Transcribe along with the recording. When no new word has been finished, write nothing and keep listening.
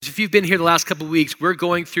if you've been here the last couple of weeks, we're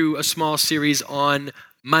going through a small series on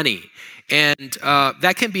money. And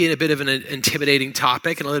that can be a bit of an intimidating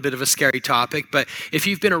topic and a little bit of a scary topic. But if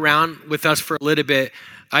you've been around with us for a little bit,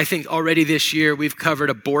 I think already this year we've covered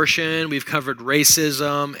abortion, we've covered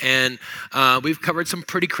racism, and we've covered some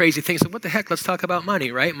pretty crazy things. So what the heck, let's talk about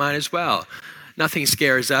money, right? Might as well. Nothing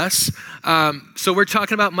scares us. So we're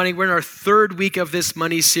talking about money. We're in our third week of this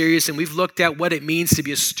money series, and we've looked at what it means to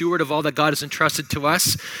be a steward of all that God has entrusted to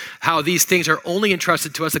us, how these things are only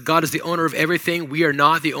entrusted to us, that God is the owner of everything. We are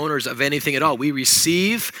not the owners of anything at all. We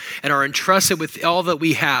receive and are entrusted with all that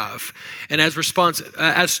we have. And as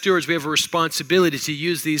stewards, we have a responsibility to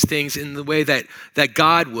use these things in the way that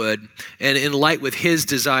God would, and in light with his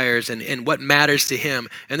desires and what matters to him.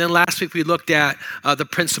 And then last week we looked at the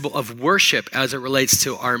principle of worship as it relates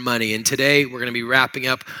to our money. And today we're going to be wrapping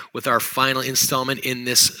up with our final installment in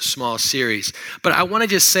this small series. But I want to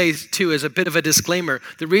just say too, as a bit of a disclaimer,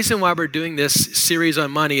 the reason why we're doing this series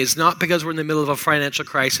on money is not because we're in the middle of a financial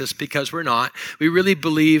crisis, because we're not. We really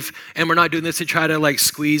believe, and we're not doing this to try to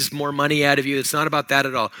squeeze more money out of you. It's not about that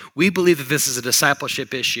at all. We believe that this is a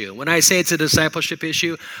discipleship issue. When I say it's a discipleship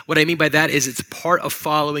issue, what I mean by that is it's part of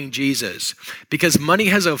following Jesus, because money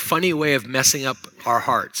has a funny way of messing up our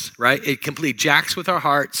hearts, right? It completely jacks with our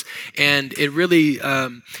hearts, and it really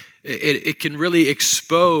it can really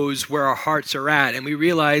expose where our hearts are at. And we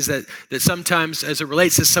realize that sometimes as it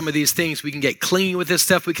relates to some of these things, we can get clingy with this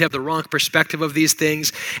stuff. We can have the wrong perspective of these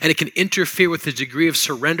things, and it can interfere with the degree of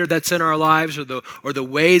surrender that's in our lives, or the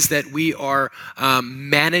ways that we are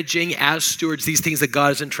managing as stewards these things that God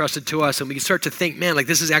has entrusted to us. And we can start to think, man,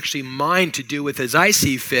 this is actually mine to do with as I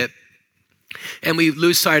see fit. And we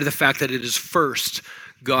lose sight of the fact that it is first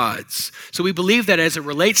God's. So we believe that as it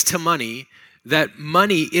relates to money, that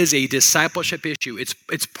money is a discipleship issue.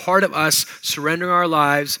 It's part of us surrendering our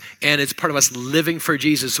lives, and it's part of us living for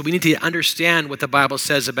Jesus. So we need to understand what the Bible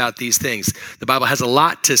says about these things. The Bible has a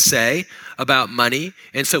lot to say about money,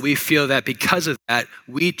 and so we feel that because of that,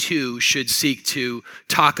 we too should seek to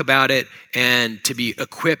talk about it and to be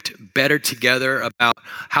equipped better together about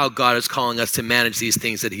how God is calling us to manage these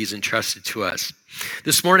things that he's entrusted to us.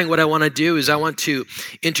 This morning, what I want to do is I want to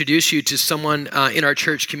introduce you to someone in our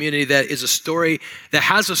church community that has a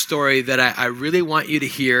story that I really want you to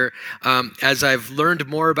hear. As I've learned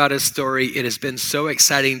more about his story, it has been so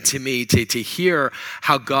exciting to me to hear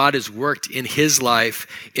how God has worked in his life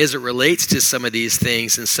as it relates to some of these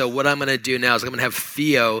things. And so what I'm going to do now is I'm going to have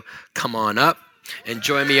Theo come on up and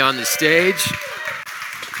join me on the stage.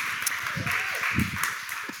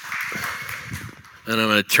 And I'm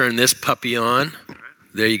going to turn this puppy on.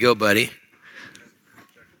 There you go, buddy.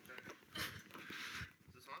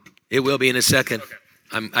 It will be in a second.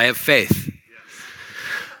 Okay. I have faith.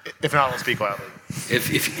 If not, I'll speak loudly.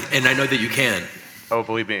 And I know that you can. Oh,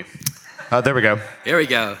 believe me. There we go. There we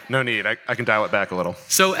go. No need. I can dial it back a little.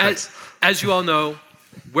 So as you all know,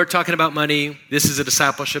 we're talking about money. This is a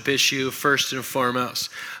discipleship issue first and foremost.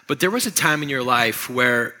 But there was a time in your life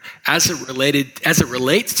where, as it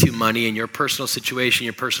relates to money and your personal situation,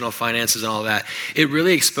 your personal finances and all that, it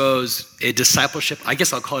really exposed a discipleship, I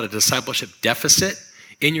guess I'll call it a discipleship deficit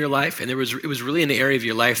in your life. And it was really an area of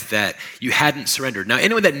your life that you hadn't surrendered. Now,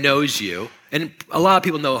 anyone that knows you, and a lot of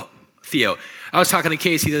people know Theo. I was talking to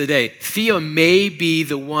Casey the other day. Theo may be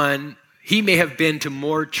the one. He may have been to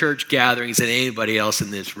more church gatherings than anybody else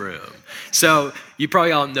in this room. So you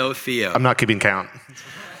probably all know Theo. I'm not keeping count.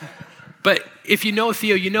 But if you know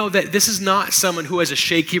Theo, you know that this is not someone who has a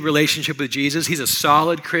shaky relationship with Jesus. He's a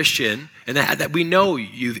solid Christian, and that we know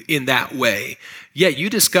you in that way. Yet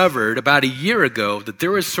you discovered about a year ago that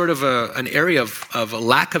there was sort of an area of a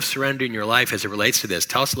lack of surrender in your life as it relates to this.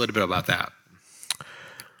 Tell us a little bit about that.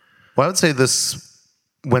 Well, I would say this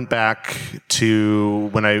went back to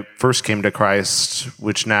when I first came to Christ,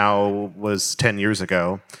 which now was 10 years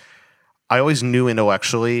ago. I always knew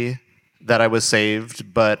intellectually that I was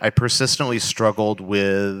saved, but I persistently struggled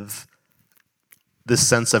with this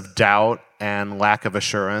sense of doubt and lack of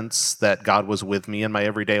assurance that God was with me in my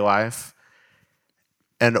everyday life.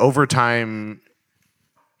 And over time,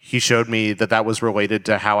 he showed me that was related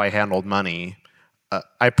to how I handled money.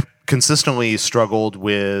 I consistently struggled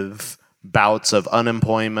with bouts of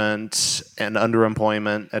unemployment and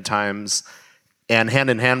underemployment at times, and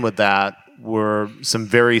hand in hand with that were some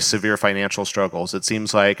very severe financial struggles. It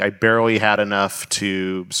seems like I barely had enough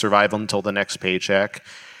to survive until the next paycheck,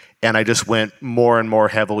 and I just went more and more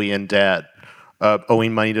heavily in debt,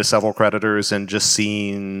 owing money to several creditors and just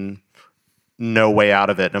seeing no way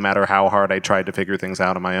out of it, no matter how hard I tried to figure things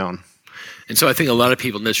out on my own. And so I think a lot of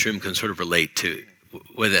people in this room can sort of relate to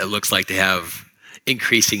what it looks like to have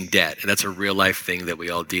increasing debt, and that's a real life thing that we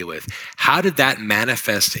all deal with. How did that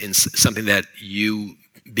manifest in something that you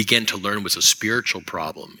began to learn was a spiritual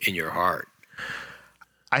problem in your heart?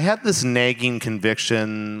 I had this nagging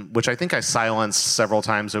conviction, which I think I silenced several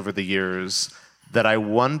times over the years, that I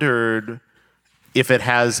wondered if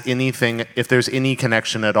there's any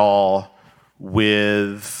connection at all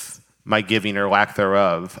with my giving or lack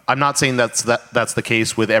thereof. I'm not saying that's the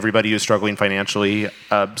case with everybody who's struggling financially.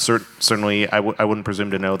 Certainly, I wouldn't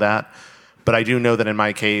presume to know that. But I do know that in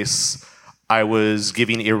my case, I was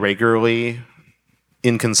giving irregularly,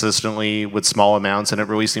 inconsistently, with small amounts, and it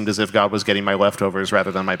really seemed as if God was getting my leftovers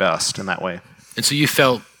rather than my best in that way. And so you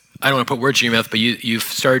felt, I don't want to put words in your mouth, but you've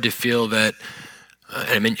started to feel that,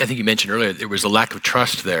 I think you mentioned earlier, there was a lack of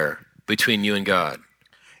trust there between you and God.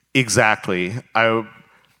 Exactly.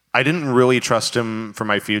 I didn't really trust him for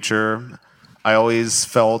my future. I always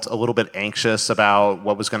felt a little bit anxious about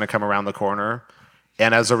what was going to come around the corner.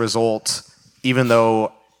 And as a result, even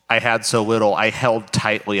though I had so little, I held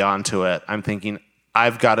tightly onto it. I'm thinking,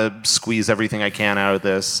 I've got to squeeze everything I can out of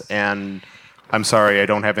this, and I'm sorry, I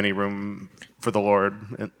don't have any room for the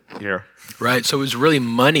Lord here. Right, so it was really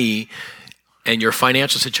money and your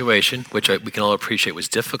financial situation, which we can all appreciate was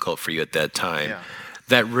difficult for you at that time,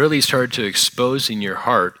 that really started to expose in your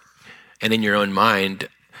heart and in your own mind,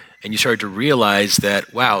 and you started to realize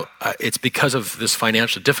that, wow, it's because of this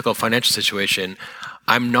difficult financial situation,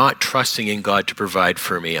 I'm not trusting in God to provide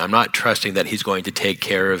for me. I'm not trusting that he's going to take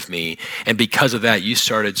care of me. And because of that, you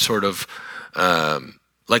started sort of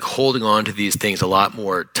like holding on to these things a lot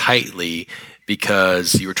more tightly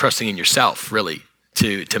because you were trusting in yourself, really,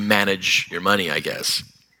 to manage your money, I guess.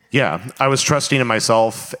 Yeah, I was trusting in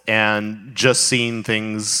myself and just seeing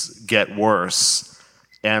things get worse.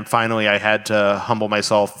 And finally, I had to humble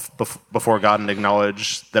myself before God and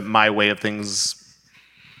acknowledge that my way of things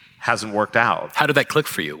hasn't worked out. How did that click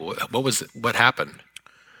for you? What happened?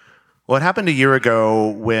 Well, it happened a year ago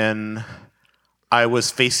when I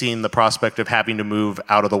was facing the prospect of having to move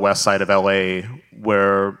out of the west side of LA,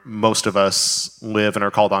 where most of us live and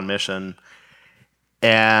are called on mission.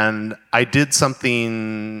 And I did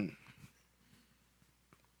something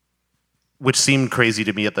which seemed crazy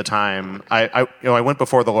to me at the time. I went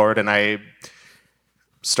before the Lord and I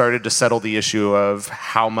started to settle the issue of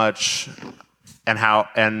how much and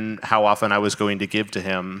how often I was going to give to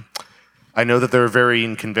him. I know that there are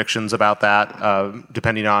varying convictions about that,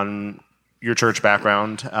 depending on your church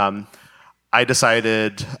background. I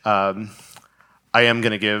decided I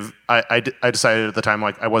decided at the time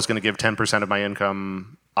I was going to give 10% of my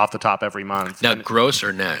income off the top every month. Now, gross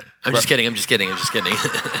or net? I'm just kidding.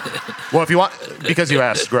 Well, if you want, because you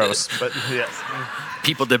asked, gross. But yes,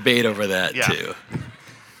 people debate over that too.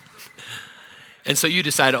 And so you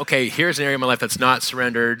decide, okay, here's an area of my life that's not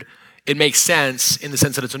surrendered. It makes sense in the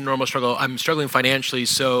sense that it's a normal struggle. I'm struggling financially,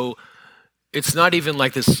 so it's not even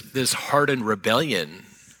like this hardened rebellion.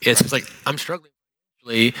 It's like I'm struggling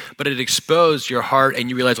financially, but it exposed your heart, and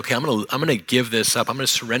you realize, okay, I'm gonna give this up. I'm gonna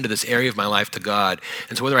surrender this area of my life to God.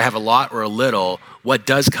 And so whether I have a lot or a little, what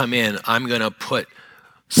does come in, I'm gonna put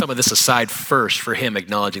some of this aside first for him,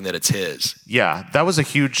 acknowledging that it's his. Yeah, that was a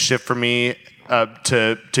huge shift for me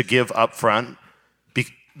to give up front.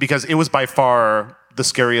 Because it was by far the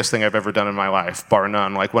scariest thing I've ever done in my life, bar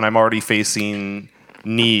none. Like when I'm already facing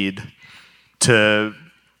need, to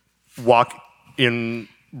walk in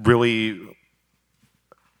really,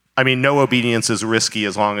 no obedience is risky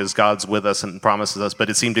as long as God's with us and promises us, but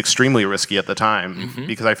it seemed extremely risky at the time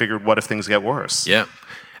because I figured, what if things get worse? Yeah,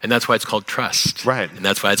 and that's why it's called trust. Right. And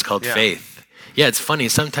that's why it's called faith. Yeah, it's funny.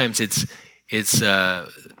 Sometimes it's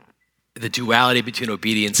the duality between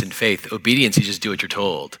obedience and faith. Obedience, you just do what you're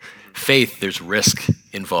told. Faith, there's risk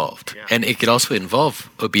involved. Yeah. And it could also involve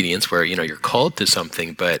obedience where, you're called to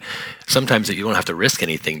something, but sometimes you don't have to risk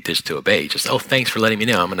anything just to obey. Just, thanks for letting me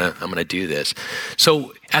know. I'm gonna do this.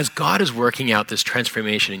 So as God is working out this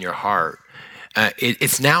transformation in your heart,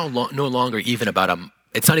 it's now no longer even about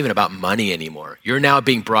it's not even about money anymore. You're now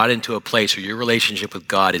being brought into a place where your relationship with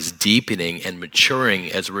God is deepening and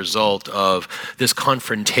maturing as a result of this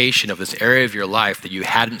confrontation of this area of your life that you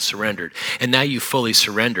hadn't surrendered. And now you fully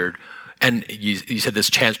surrendered. And you said this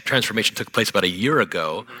transformation took place about a year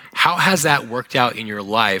ago. How has that worked out in your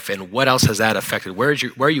life, and what else has that affected? Where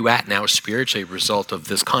are you at now spiritually as a result of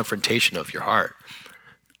this confrontation of your heart?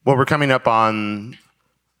 Well, we're coming up on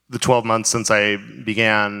the 12 months since I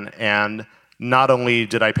began, and not only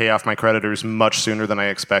did I pay off my creditors much sooner than I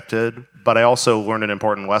expected, but I also learned an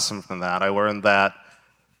important lesson from that. I learned that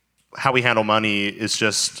how we handle money is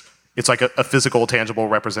it's like a physical, tangible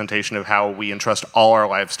representation of how we entrust all our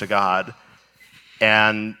lives to God.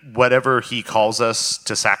 And whatever he calls us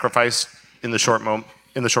to sacrifice in the short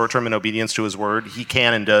term in obedience to his word, he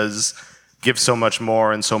can and does give so much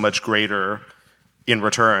more and so much greater in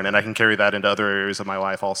return. And I can carry that into other areas of my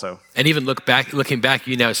life also. And even looking back,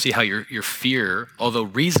 you now see how your fear, although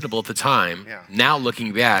reasonable at the time, now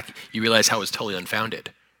looking back, you realize how it was totally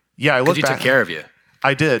unfounded. Yeah, I look back. Because he took care of you.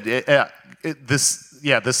 I did.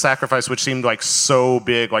 This sacrifice, which seemed like so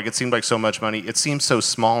big, like it seemed like so much money, it seems so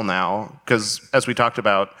small now. Because as we talked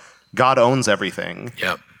about, God owns everything.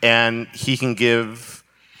 Yep. And he can give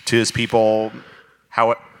to his people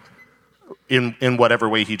in whatever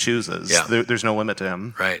way he chooses. Yeah. There's no limit to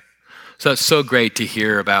him. Right. So it's so great to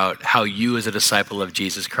hear about how you as a disciple of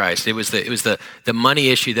Jesus Christ, it was the money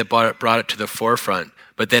issue that brought it to the forefront.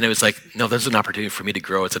 But then it was like, no, there's an opportunity for me to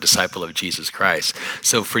grow as a disciple of Jesus Christ.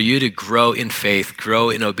 So for you to grow in faith,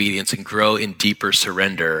 grow in obedience, and grow in deeper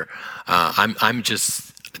surrender,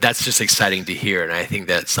 that's just exciting to hear. And I think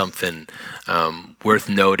that's something worth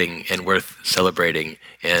noting and worth celebrating.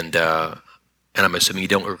 And I'm assuming you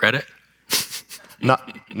don't regret it?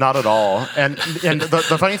 Not at all. And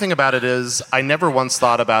the funny thing about it is I never once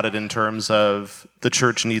thought about it in terms of the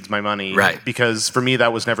church needs my money. Right. Because for me,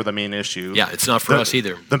 that was never the main issue. Yeah, it's not for us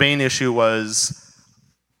either. The main issue was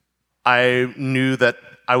I knew that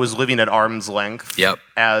I was living at arm's length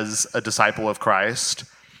as a disciple of Christ.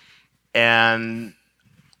 And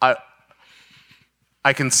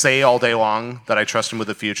I can say all day long that I trust him with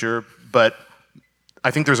the future, but I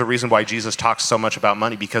think there's a reason why Jesus talks so much about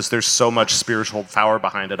money, because there's so much spiritual power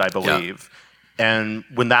behind it, I believe. Yeah. And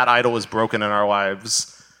when that idol is broken in our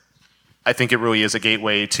lives, I think it really is a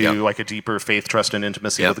gateway to like a deeper faith, trust, and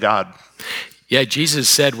intimacy with God. Yeah, Jesus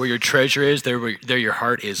said, where your treasure is, there your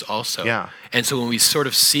heart is also. Yeah. And so when we sort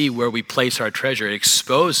of see where we place our treasure, it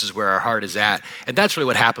exposes where our heart is at. And that's really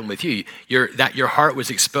what happened with you. Your heart was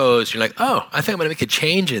exposed. You're like, oh, I think I'm going to make a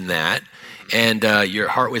change in that. And your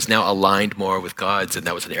heart was now aligned more with God's, and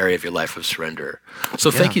that was an area of your life of surrender.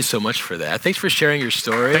 So thank you so much for that. Thanks for sharing your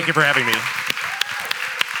story. Thank you for having me.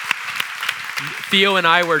 Theo and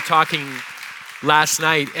I were talking last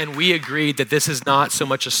night, and we agreed that this is not so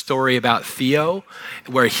much a story about Theo,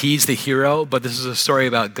 where he's the hero, but this is a story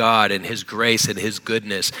about God and his grace and his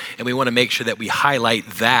goodness. And we want to make sure that we highlight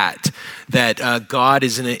that God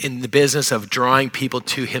is in the business of drawing people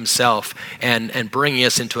to himself and bringing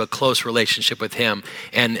us into a close relationship with him.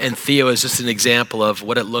 And Theo is just an example of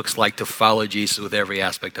what it looks like to follow Jesus with every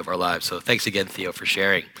aspect of our lives. So thanks again, Theo, for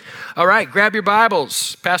sharing. All right, grab your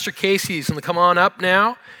Bibles. Pastor Casey's going to come on up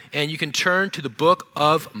now. And you can turn to the book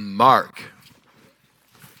of Mark.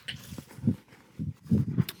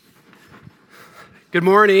 Good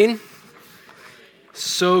morning.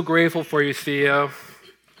 So grateful for you, Theo.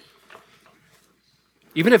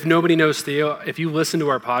 Even if nobody knows Theo, if you listen to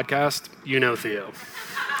our podcast, you know Theo.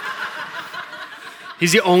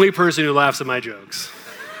 He's the only person who laughs at my jokes,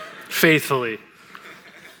 faithfully.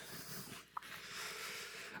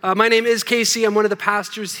 My name is Casey. I'm one of the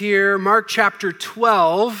pastors here. Mark chapter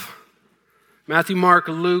 12. Matthew, Mark,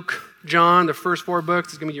 Luke, John, the first 4 books.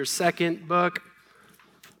 It's going to be your second book.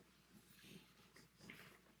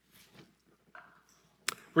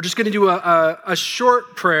 We're just going to do a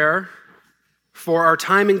short prayer for our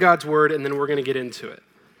time in God's Word, and then we're going to get into it.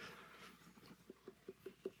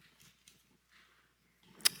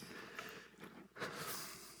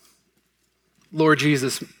 Lord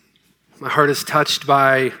Jesus, my heart is touched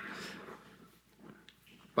by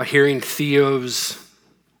hearing Theo's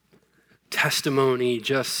testimony,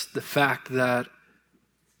 just the fact that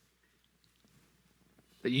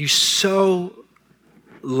you so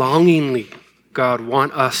longingly, God,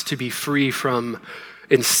 want us to be free from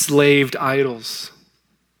enslaved idols.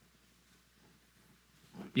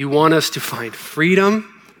 You want us to find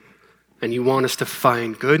freedom, and you want us to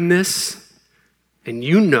find goodness, and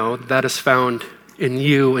you know that is found in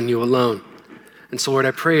you and you alone. And so, Lord,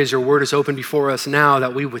 I pray as your word is open before us now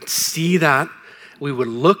that we would see that, we would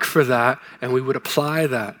look for that, and we would apply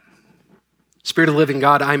that. Spirit of the living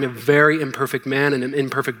God, I'm a very imperfect man and an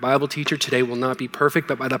imperfect Bible teacher. Today will not be perfect,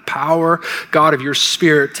 but by the power, God, of your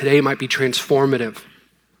Spirit, today might be transformative.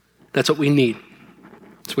 That's what we need.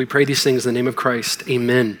 So we pray these things in the name of Christ.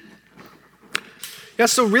 Amen. Yeah,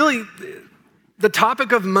 so really, the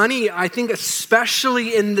topic of money, I think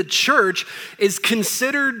especially in the church, is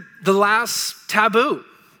considered the last taboo.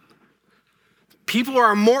 People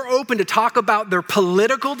are more open to talk about their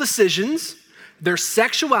political decisions, their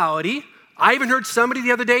sexuality. I even heard somebody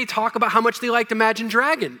the other day talk about how much they liked Imagine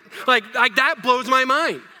Dragon. Like that blows my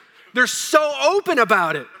mind. They're so open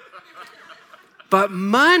about it. But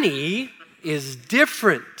money is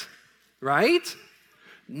different, right?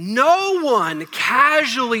 No one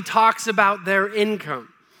casually talks about their income.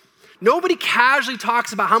 Nobody casually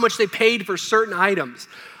talks about how much they paid for certain items.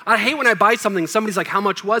 I hate when I buy something, somebody's like, how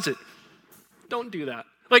much was it? Don't do that.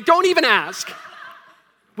 Like, don't even ask.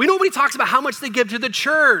 Nobody talks about how much they give to the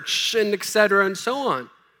church and et cetera and so on.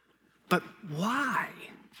 But why?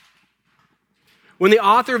 When the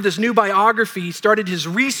author of this new biography started his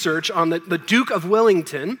research on the Duke of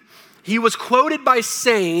Wellington, he was quoted by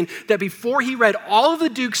saying that before he read all of the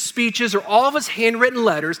Duke's speeches or all of his handwritten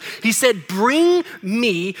letters, he said, bring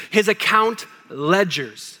me his account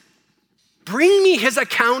ledgers. Bring me his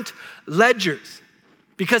account ledgers,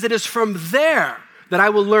 because it is from there that I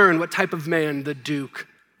will learn what type of man the Duke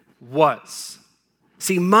was.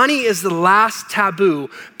 See, money is the last taboo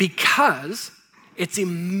because it's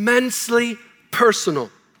immensely personal.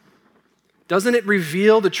 Doesn't it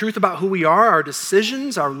reveal the truth about who we are, our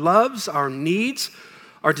decisions, our loves, our needs,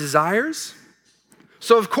 our desires?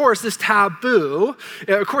 So of course, this is taboo.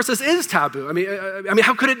 I mean,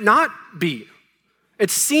 how could it not be? It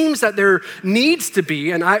seems that there needs to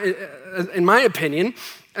be, and in my opinion,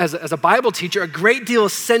 as a Bible teacher, a great deal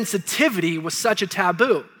of sensitivity with such a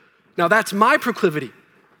taboo. Now that's my proclivity.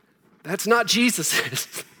 That's not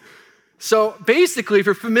Jesus's. So basically, if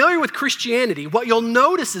you're familiar with Christianity, what you'll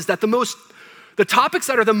notice is that the topics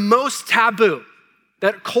that are the most taboo,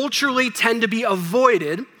 that culturally tend to be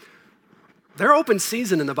avoided, they're open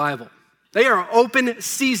season in the Bible. They are open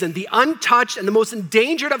season. The untouched and the most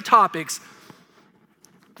endangered of topics,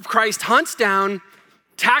 Christ hunts down,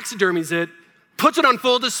 taxidermies it, puts it on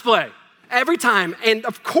full display every time. And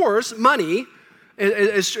of course, money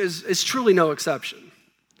is truly no exception.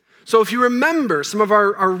 So if you remember some of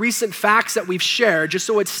our recent facts that we've shared, just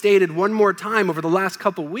so it's stated one more time over the last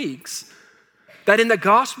couple weeks, that in the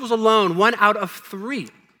Gospels alone, one out of three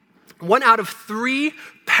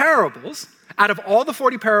parables out of all the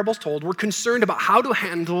 40 parables told were concerned about how to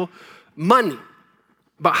handle money,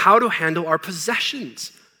 about how to handle our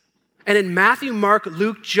possessions. And in Matthew, Mark,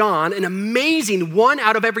 Luke, John, an amazing 1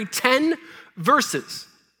 out of every 10 verses,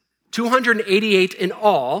 288 in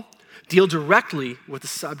all, deal directly with the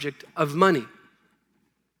subject of money.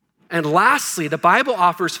 And lastly, the Bible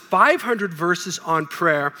offers 500 verses on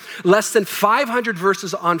prayer, less than 500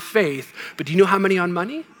 verses on faith. But do you know how many on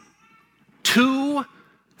money?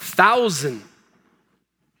 2,000.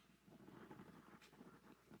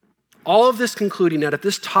 All of this concluding that if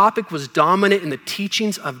this topic was dominant in the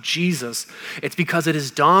teachings of Jesus, it's because it is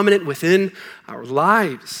dominant within our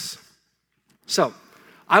lives. So,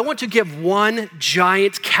 I want to give one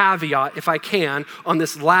giant caveat, if I can, on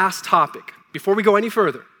this last topic before we go any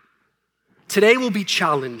further. Today will be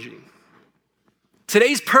challenging.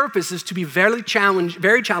 Today's purpose is to be very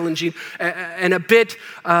challenging, and a bit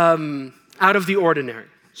out of the ordinary.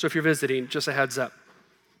 So if you're visiting, just a heads up.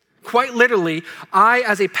 Quite literally, I,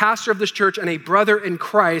 as a pastor of this church and a brother in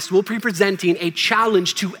Christ, will be presenting a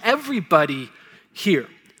challenge to everybody here.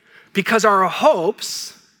 Because our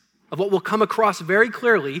hopes of what will come across very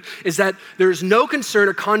clearly is that there's no concern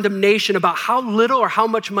or condemnation about how little or how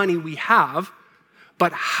much money we have,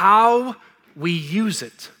 but how we use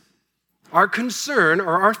it. Our concern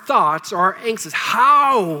or our thoughts or our angst is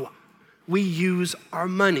how we use our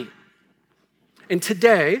money. And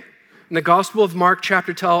today, in the Gospel of Mark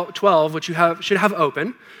chapter 12, which you should have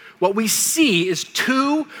open, what we see is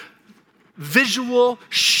two visual,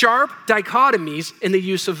 sharp dichotomies in the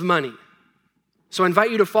use of money. So I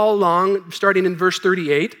invite you to follow along, starting in verse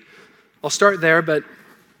 38. I'll start there, but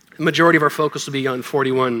the majority of our focus will be on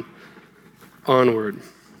 41 onward.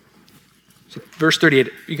 So verse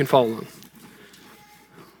 38, you can follow along.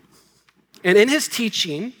 And in his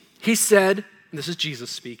teaching, he said, and this is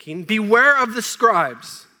Jesus speaking, beware of the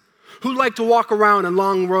scribes who like to walk around in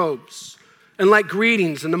long robes and like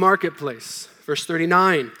greetings in the marketplace. Verse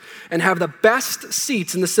 39, and have the best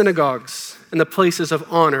seats in the synagogues and the places of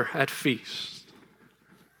honor at feasts.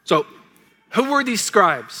 So, who were these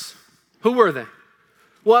scribes? Who were they?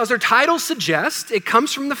 Well, as their titles suggest, it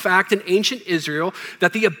comes from the fact in ancient Israel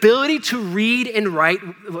that the ability to read and write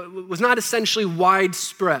was not essentially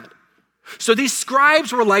widespread. So these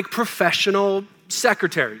scribes were like professional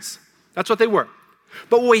secretaries. That's what they were.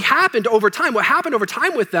 But what happened over time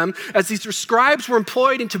with them, as these scribes were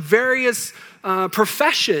employed into various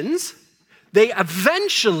professions, they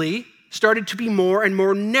eventually started to be more and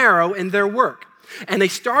more narrow in their work. And they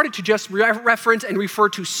started to just reference and refer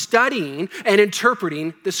to studying and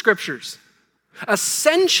interpreting the scriptures.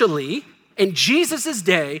 Essentially, in Jesus'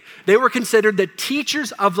 day, they were considered the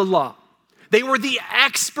teachers of the law. They were the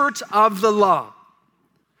experts of the law.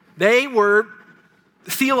 They were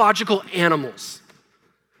theological animals.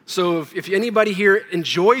 So if anybody here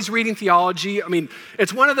enjoys reading theology, I mean,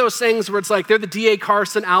 it's one of those things where it's like they're the D.A.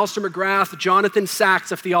 Carson, Alistair McGrath, Jonathan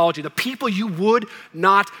Sacks of theology, the people you would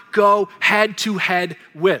not go head to head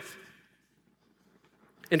with.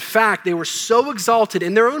 In fact, they were so exalted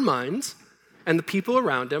in their own minds and the people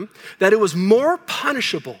around them that it was more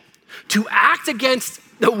punishable to act against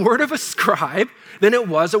the word of a scribe than it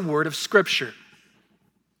was a word of Scripture.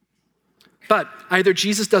 But either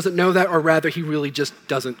Jesus doesn't know that, or rather he really just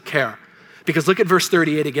doesn't care. Because look at verse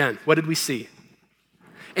 38 again. What did we see?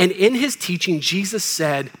 And in his teaching, Jesus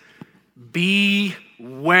said,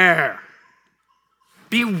 beware.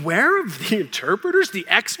 Beware of the interpreters, the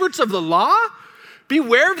experts of the law?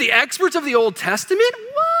 Beware of the experts of the Old Testament?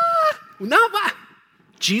 What? Not what?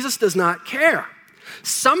 Jesus does not care.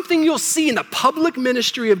 Something you'll see in the public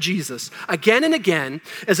ministry of Jesus again and again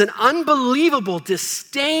is an unbelievable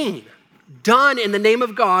disdain done in the name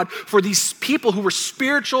of God for these people who were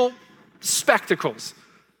spiritual spectacles.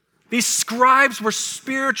 These scribes were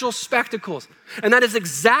spiritual spectacles. And that is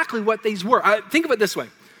exactly what these were. Think of it this way.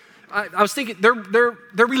 I was thinking, they're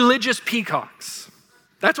religious peacocks.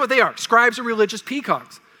 That's what they are. Scribes are religious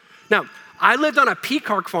peacocks. Now, I lived on a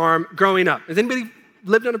peacock farm growing up. Has anybody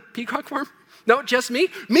lived on a peacock farm? No, just me?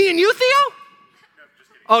 Me and you, Theo?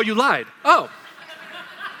 Oh, you lied. Oh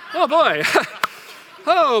boy.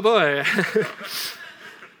 Oh boy.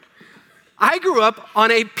 I grew up on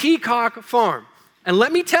a peacock farm. And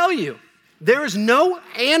let me tell you, there is no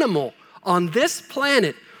animal on this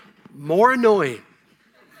planet more annoying,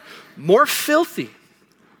 more filthy,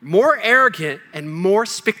 more arrogant, and more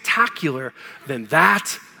spectacular than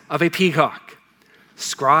that of a peacock.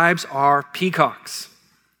 Scribes are peacocks.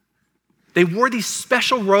 They wore these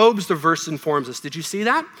special robes, the verse informs us. Did you see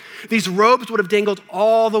that? These robes would have dangled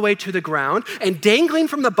all the way to the ground, and dangling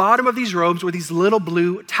from the bottom of these robes were these little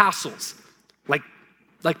blue tassels,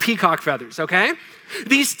 like peacock feathers, okay?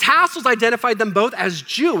 These tassels identified them both as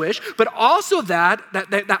Jewish, but also that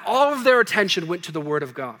all of their attention went to the word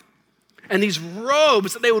of God. And these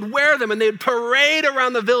robes, they would wear them and they would parade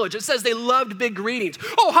around the village. It says they loved big greetings.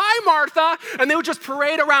 Oh, hi, Martha. And they would just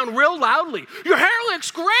parade around real loudly. Your hair looks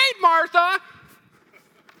great, Martha.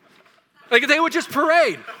 Like they would just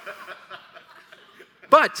parade.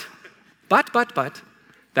 But,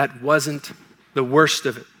 that wasn't the worst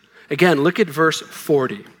of it. Again, look at verse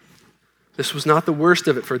 40. This was not the worst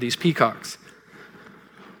of it for these peacocks.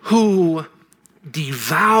 Who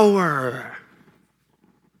devour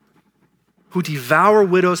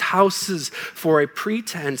widows' houses for a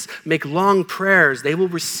pretense, make long prayers, they will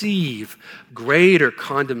receive greater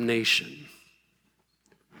condemnation.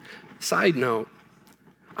 Side note,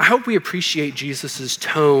 I hope we appreciate Jesus'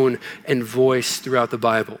 tone and voice throughout the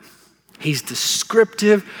Bible. He's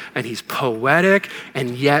descriptive and he's poetic,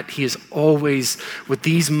 and yet he is always, with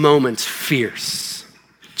these moments, fierce.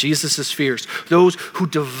 Jesus is fierce. Those who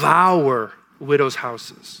devour widows'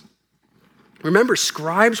 houses. Remember,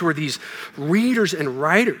 scribes were these readers and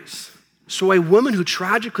writers. So a woman who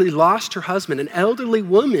tragically lost her husband, an elderly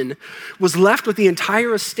woman, was left with the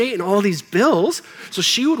entire estate and all these bills. So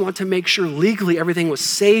she would want to make sure legally everything was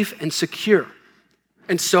safe and secure.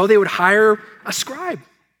 And so they would hire a scribe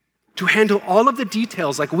to handle all of the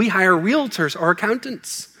details, like we hire realtors or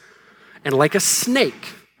accountants. And like a snake,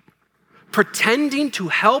 pretending to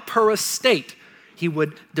help her estate, he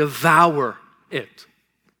would devour it.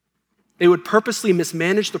 They would purposely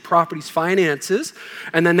mismanage the property's finances,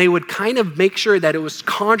 and then they would kind of make sure that it was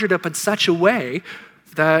conjured up in such a way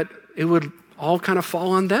that it would all kind of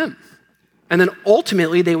fall on them. And then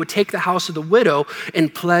ultimately, they would take the house of the widow in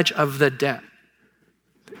pledge of the debt.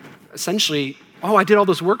 Essentially, oh, I did all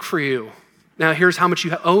this work for you. Now here's how much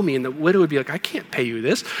you owe me. And the widow would be like, I can't pay you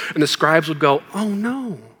this. And the scribes would go, oh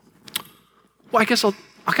no. Well, I guess I'll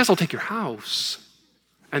take your house.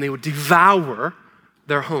 And they would devour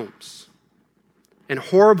their homes. And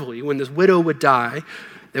horribly, when this widow would die,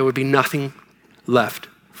 there would be nothing left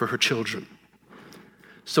for her children.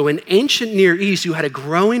 So in ancient Near East, you had a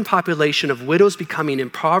growing population of widows becoming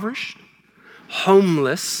impoverished,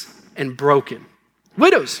 homeless, and broken.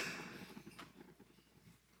 Widows.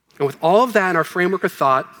 And with all of that in our framework of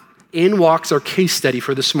thought, in walks our case study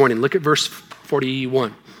for this morning. Look at verse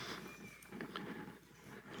 41.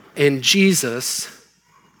 And Jesus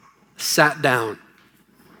sat down.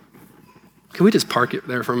 Can we just park it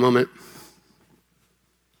there for a moment?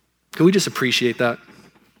 Can we just appreciate that?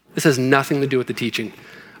 This has nothing to do with the teaching.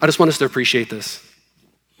 I just want us to appreciate this.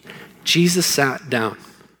 Jesus sat down.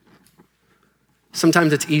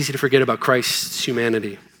 Sometimes it's easy to forget about Christ's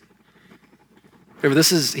humanity. Remember,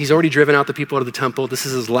 he's already driven out the people out of the temple. This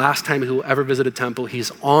is his last time he will ever visit a temple.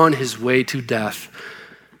 He's on his way to death.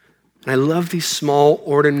 And I love these small,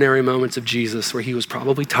 ordinary moments of Jesus where he was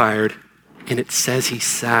probably tired, and it says he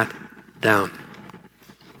sat down.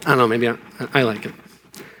 I don't know, maybe I like it.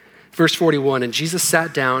 Verse 41, and Jesus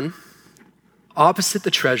sat down opposite the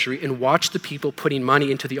treasury and watched the people putting money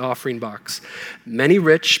into the offering box. Many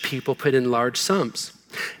rich people put in large sums,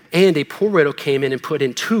 and a poor widow came in and put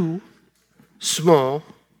in 2 small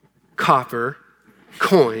copper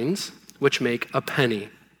coins, which make a penny.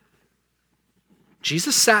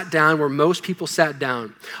 Jesus sat down where most people sat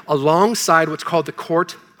down, alongside what's called the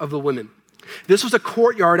court of the women. This was a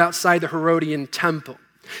courtyard outside the Herodian temple.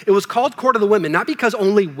 It was called Court of the Women, not because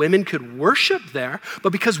only women could worship there,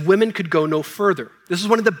 but because women could go no further. This is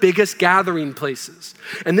one of the biggest gathering places.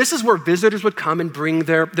 And this is where visitors would come and bring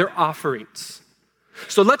their offerings.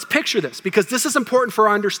 So let's picture this, because this is important for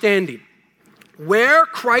our understanding. Where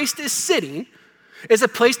Christ is sitting is a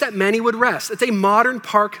place that many would rest. It's a modern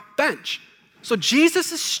park bench. So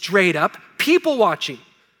Jesus is straight up people watching.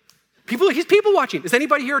 He's people watching. Is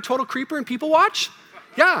anybody here a total creeper and people watch?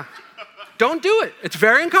 Yeah. Don't do it. It's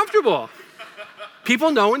very uncomfortable. People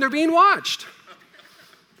know when they're being watched.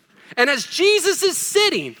 And as Jesus is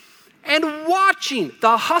sitting and watching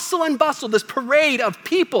the hustle and bustle, this parade of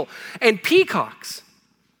people and peacocks,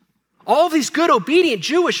 all these good, obedient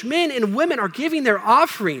Jewish men and women are giving their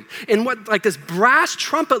offering in what, like this brass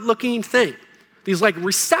trumpet looking thing. These like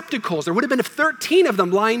receptacles. There would have been 13 of them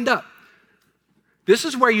lined up. This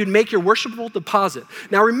is where you'd make your worshipable deposit.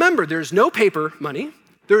 Now remember, there's no paper money.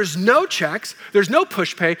 There's no checks, there's no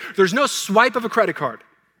push pay, there's no swipe of a credit card.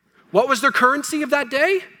 What was their currency of that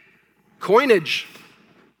day? Coinage.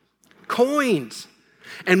 Coins.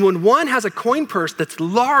 And when one has a coin purse that's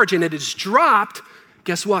large and it is dropped,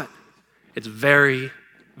 guess what? It's very,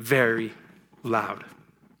 very loud.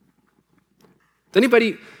 Does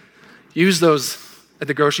anybody use those at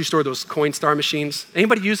the grocery store, those Coinstar machines?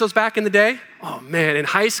 Anybody use those back in the day? Oh man, in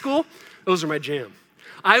high school, those are my jam.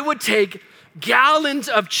 I would take gallons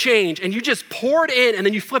of change and you just pour it in and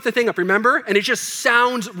then you flip the thing up, remember? And it just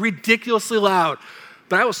sounds ridiculously loud.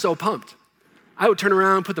 But I was so pumped. I would turn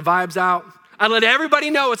around, put the vibes out. I'd let everybody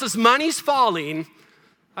know it's this money's falling.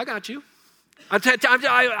 I got you.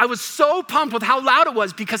 I was so pumped with how loud it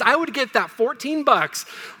was because I would get that $14.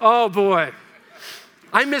 Oh boy.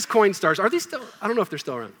 I miss Coinstars. Are they still? I don't know if they're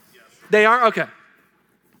still around. Yes. They are? Okay.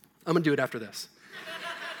 I'm gonna do it after this.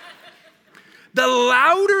 The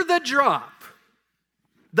louder the drop,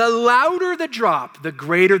 the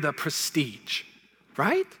greater the prestige,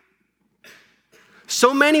 right?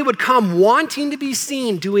 So many would come wanting to be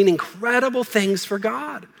seen doing incredible things for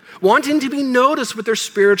God, wanting to be noticed with their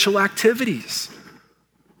spiritual activities.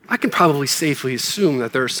 I can probably safely assume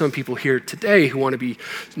that there are some people here today who want to be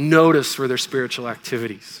noticed for their spiritual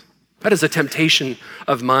activities. That is a temptation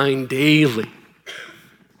of mine daily.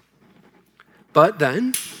 But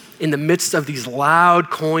then, in the midst of these loud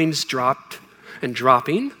coins dropped and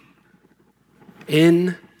dropping,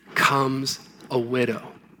 in comes a widow.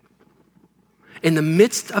 In the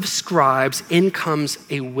midst of scribes, in comes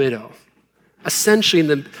a widow. Essentially,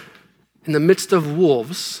 in the midst of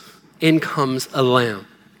wolves, in comes a lamb.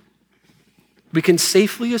 We can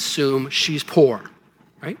safely assume she's poor,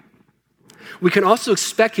 right? We can also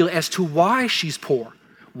speculate as to why she's poor,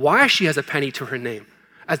 why she has a penny to her name,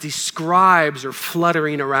 as these scribes are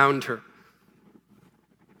fluttering around her.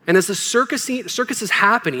 And as the circus is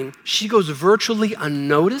happening, she goes virtually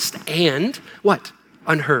unnoticed and what?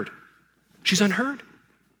 Unheard. She's unheard.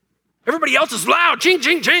 Everybody else is loud, ching,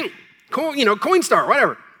 ching, ching. Coinstar,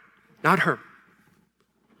 whatever. Not her.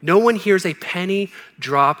 No one hears a penny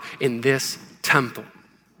drop in this temple.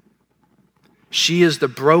 She is the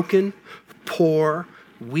broken, poor,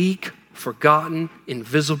 weak, forgotten,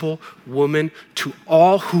 invisible woman to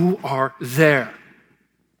all who are there.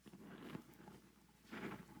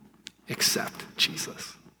 Except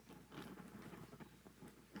Jesus.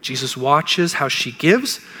 Jesus watches how she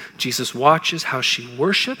gives. Jesus watches how she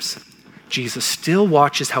worships. Jesus still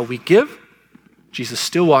watches how we give. Jesus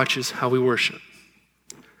still watches how we worship.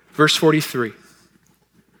 Verse 43.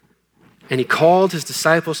 And he called his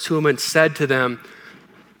disciples to him and said to them,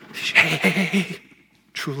 hey,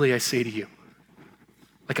 truly I say to you,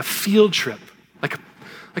 like a field trip,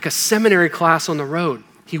 like a seminary class on the road.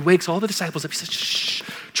 He wakes all the disciples up. He says, shh,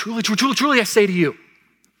 truly I say to you.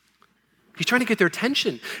 He's trying to get their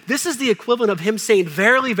attention. This is the equivalent of him saying,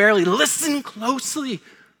 verily, verily, listen closely.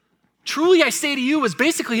 Truly I say to you is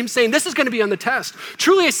basically him saying, this is going to be on the test.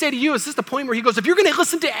 Truly I say to you is this the point where he goes, if you're going to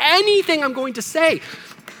listen to anything I'm going to say,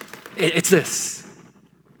 it's this.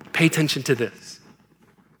 Pay attention to this.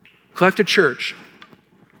 Collected Church,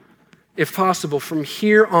 if possible, from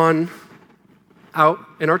here on out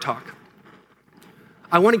in our talk,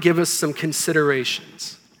 I want to give us some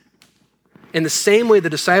considerations. In the same way the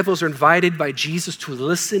disciples are invited by Jesus to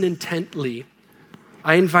listen intently,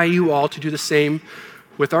 I invite you all to do the same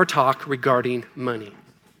with our talk regarding money.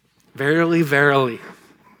 Verily, verily.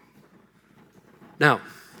 Now,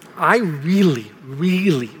 I really,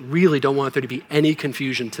 really, really don't want there to be any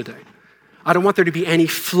confusion today. I don't want there to be any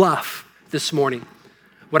fluff this morning.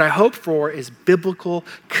 What I hope for is biblical,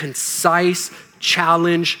 concise,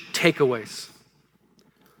 challenge takeaways.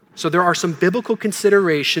 So there are some biblical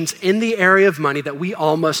considerations in the area of money that we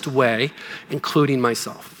all must weigh, including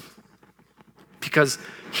myself. Because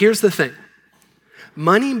here's the thing.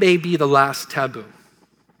 Money may be the last taboo.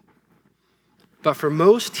 But for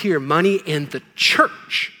most here, money in the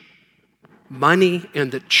church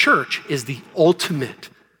is the ultimate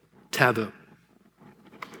taboo.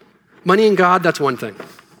 Money in God, that's one thing.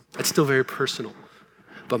 That's still very personal.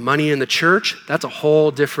 But money in the church, that's a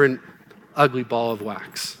whole different ugly ball of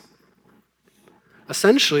wax.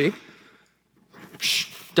 Essentially,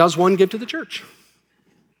 does one give to the church?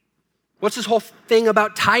 What's this whole thing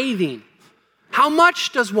about tithing? How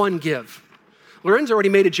much does one give? Loren's already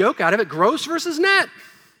made a joke out of it, gross versus net.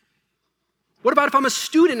 What about if I'm a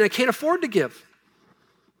student and I can't afford to give?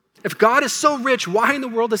 If God is so rich, why in the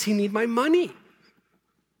world does he need my money?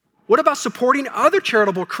 What about supporting other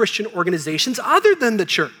charitable Christian organizations other than the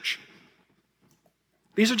church?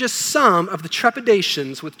 These are just some of the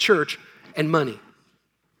trepidations with church and money.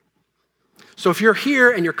 So if you're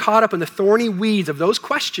here and you're caught up in the thorny weeds of those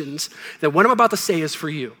questions, then what I'm about to say is for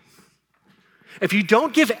you. If you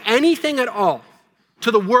don't give anything at all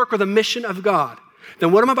to the work or the mission of God,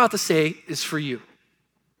 then what I'm about to say is for you.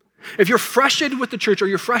 If you're frustrated with the church or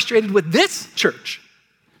you're frustrated with this church,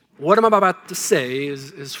 what I'm about to say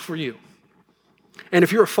is for you. And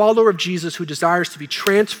if you're a follower of Jesus who desires to be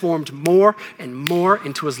transformed more and more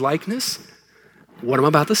into his likeness, what I'm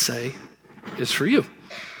about to say is for you.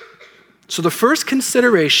 So the first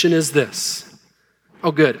consideration is this.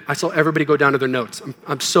 Oh, good. I saw everybody go down to their notes.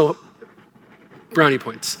 I'm so brownie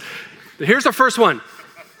points. Here's the first one.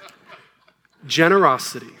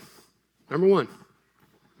 Generosity. Number one.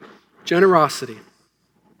 Generosity.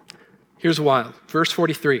 Here's wild. Verse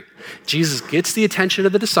 43. Jesus gets the attention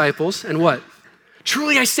of the disciples and what?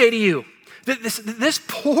 Truly I say to you, this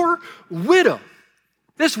poor widow,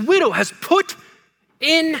 this widow has put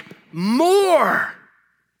in more.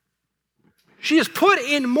 She has put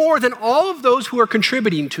in more than all of those who are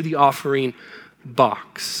contributing to the offering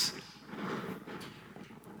box.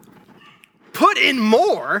 Put in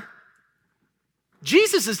more?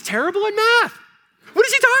 Jesus is terrible at math. What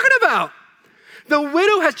is he talking about? The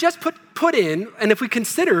widow has just put in, and if we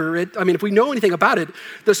consider it, if we know anything about it,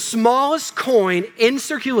 the smallest coin in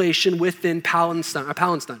circulation within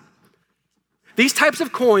Palestine. These types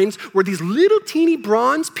of coins were these little teeny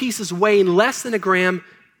bronze pieces weighing less than a gram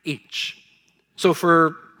each. So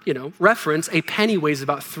for, reference, a penny weighs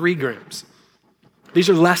about 3 grams. These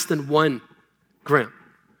are less than 1 gram.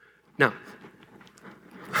 Now,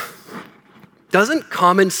 doesn't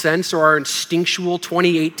common sense or our instinctual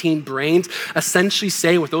 2018 brains essentially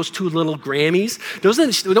say with those 2 little Grammys,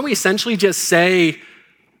 don't we essentially just say,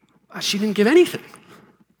 she didn't give anything.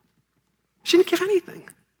 She didn't give anything,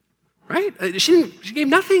 right? She gave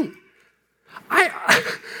nothing.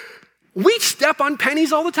 We step on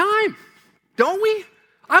pennies all the time, don't we?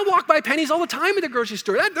 I walk by pennies all the time at the grocery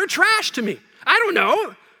store. They're trash to me. I don't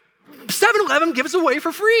know. 7-Eleven gives away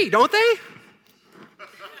for free, don't they?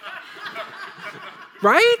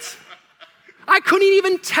 Right? I couldn't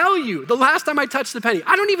even tell you the last time I touched the penny.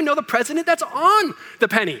 I don't even know the president that's on the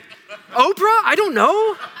penny. Oprah? I don't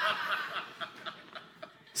know.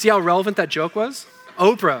 See how relevant that joke was?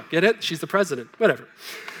 Oprah, get it? She's the president, whatever.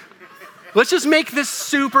 Let's just make this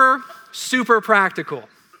super, super practical.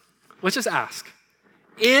 Let's just ask,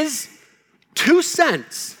 is 2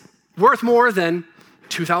 cents worth more than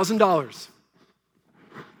 $2,000?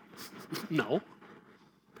 No.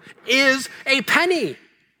 Is a penny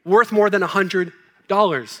worth more than $100?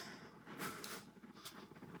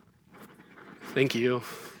 Thank you.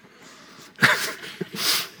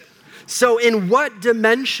 So in what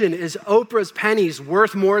dimension is Oprah's pennies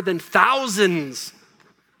worth more than thousands?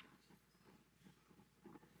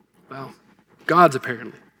 Well, God's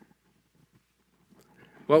apparently.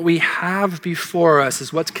 What we have before us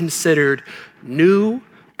is what's considered new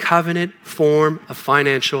covenant form of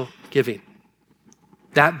financial giving.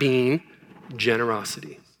 That being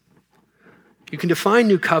generosity. You can define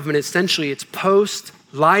new covenant, essentially it's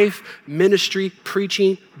post-life, ministry,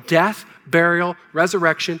 preaching, death, burial,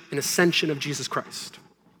 resurrection, and ascension of Jesus Christ.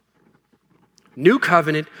 New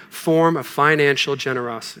covenant form of financial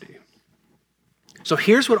generosity. So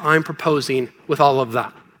here's what I'm proposing with all of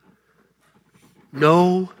that.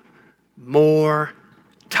 No more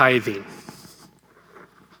tithing.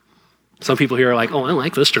 Some people here are like, oh, I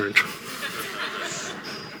like this church.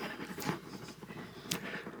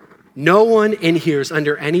 No one in here is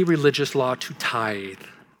under any religious law to tithe.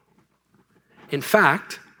 In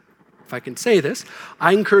fact, if I can say this,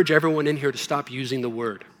 I encourage everyone in here to stop using the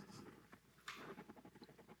word.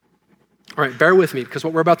 All right, bear with me, because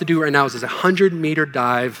what we're about to do right now is a 100-meter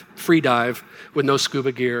dive, free dive, with no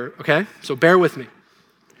scuba gear, okay? So bear with me.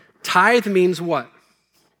 Tithe means what?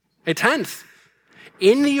 A tenth.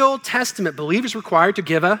 In the Old Testament, believers required to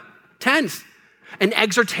give a tenth, an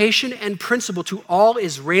exhortation and principle to all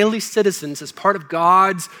Israeli citizens as part of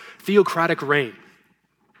God's theocratic reign.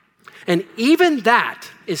 And even that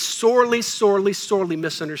is sorely, sorely, sorely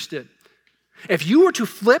misunderstood. If you were to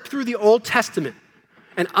flip through the Old Testament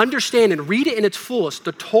and understand and read it in its fullest,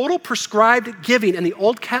 the total prescribed giving in the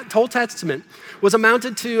Old Testament was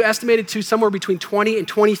estimated to somewhere between 20 and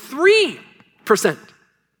 23%.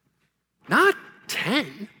 Not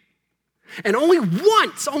 10. And only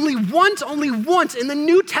once in the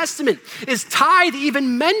New Testament is tithe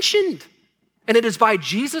even mentioned. And it is by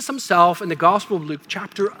Jesus himself in the Gospel of Luke,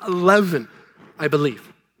 chapter 11, I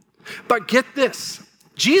believe. But get this,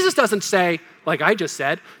 Jesus doesn't say, like I just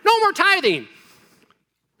said, no more tithing.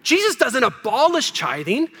 Jesus doesn't abolish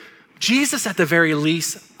tithing. Jesus, at the very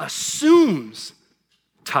least, assumes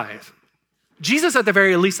tithe. Jesus, at the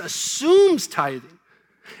very least, assumes tithing,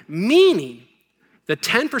 meaning the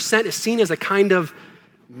 10% is seen as a kind of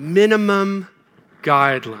minimum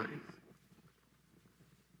guideline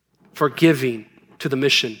for giving to the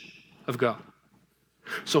mission of God.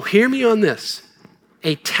 So hear me on this.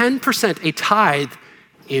 A 10%, a tithe,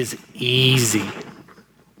 is easy.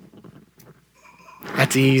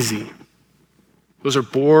 That's easy. Those are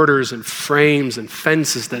borders and frames and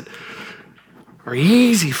fences that are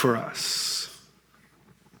easy for us.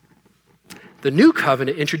 The new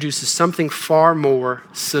covenant introduces something far more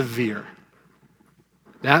severe,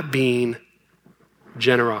 that being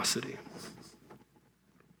generosity.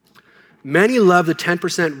 Many love the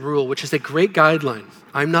 10% rule, which is a great guideline.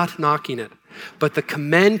 I'm not knocking it. But the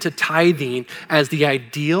commend to tithing as the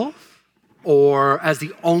ideal or as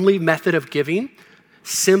the only method of giving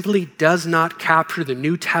simply does not capture the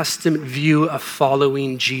New Testament view of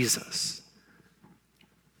following Jesus.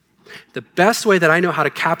 The best way that I know how to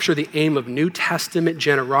capture the aim of New Testament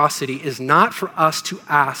generosity is not for us to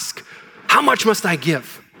ask, how much must I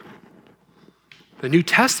give? The New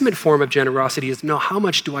Testament form of generosity is, no, how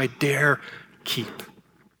much do I dare keep?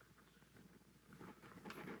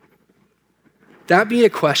 That being a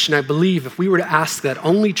question, I believe if we were to ask that,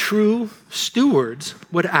 only true stewards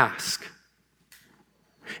would ask.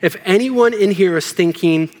 If anyone in here is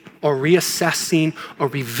thinking or reassessing or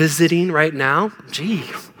revisiting right now,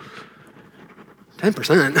 10%,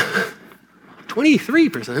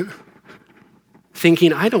 23%,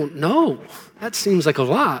 thinking, I don't know, that seems like a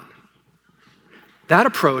lot. That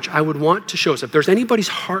approach, I would want to show us. If there's anybody's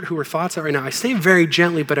heart who are thoughts out right now, I say very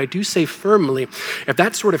gently, but I do say firmly, if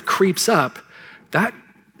that sort of creeps up, that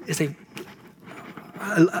is a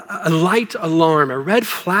light alarm, a red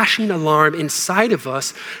flashing alarm inside of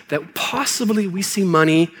us that possibly we see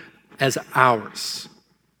money as ours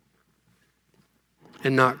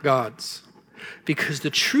and not God's. Because the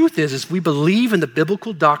truth is we believe in the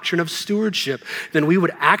biblical doctrine of stewardship, then we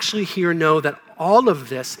would actually know that all of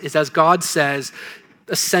this is, as God says,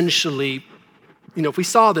 essentially, if we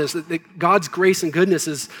saw this, that God's grace and goodness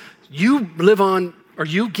is you live on, or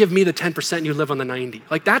you give me the 10% and you live on the 90.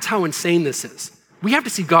 Like, that's how insane this is. We have to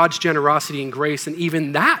see God's generosity and grace, and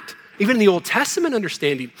even that, even in the Old Testament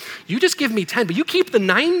understanding, you just give me 10, but you keep the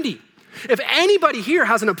 90. If anybody here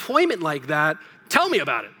has an appointment like that, tell me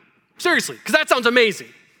about it. Seriously, because that sounds amazing.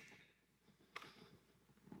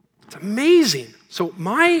 It's amazing. So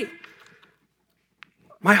my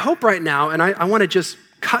hope right now, and I want to just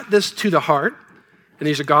cut this to the heart, and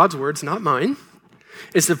these are God's words, not mine,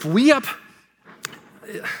 is if we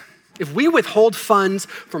withhold funds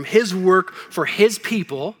from his work for his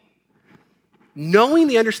people, knowing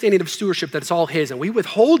the understanding of stewardship that it's all his, and we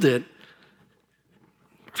withhold it,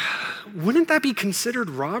 wouldn't that be considered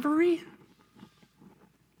robbery?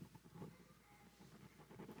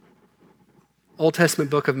 Old Testament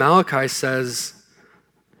book of Malachi says,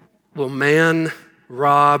 will man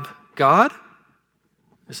rob God?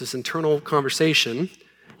 There's this internal conversation,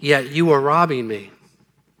 yet you are robbing me.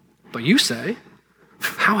 But you say,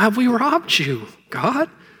 how have we robbed you, God?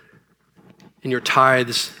 In your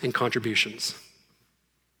tithes and contributions.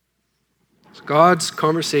 It's God's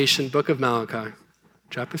conversation, book of Malachi,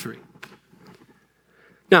 chapter 3.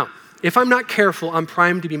 Now, if I'm not careful, I'm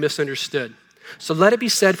primed to be misunderstood. So let it be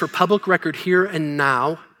said for public record here and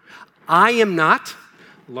now, I am not,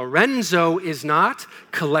 Lorenzo is not,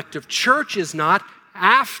 Collective Church is not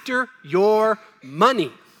after your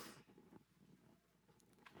money.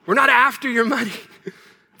 We're not after your money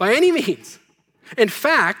by any means. In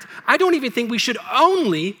fact, I don't even think we should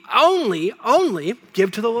only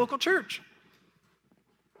give to the local church.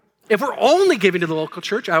 If we're only giving to the local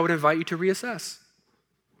church, I would invite you to reassess.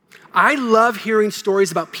 I love hearing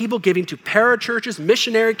stories about people giving to parachurches,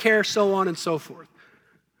 missionary care, so on and so forth.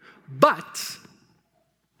 But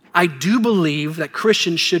I do believe that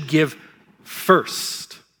Christians should give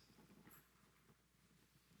first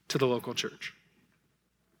to the local church.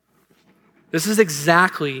 This is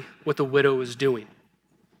exactly what the widow is doing.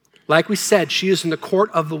 Like we said, she is in the court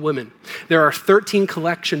of the women. There are 13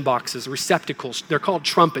 collection boxes, receptacles. They're called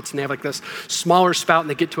trumpets, and they have like this smaller spout, and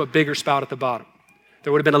they get to a bigger spout at the bottom.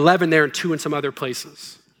 There would have been 11 there and 2 in some other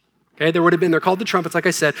places. Okay, they're called the trumpets, like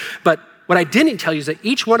I said. But what I didn't tell you is that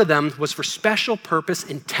each one of them was for special purpose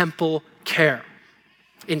in temple care.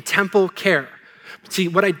 In temple care. See,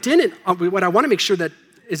 what I want to make sure that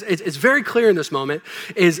is very clear in this moment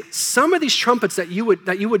is some of these trumpets that you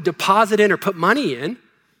would deposit in or put money in,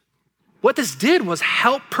 what this did was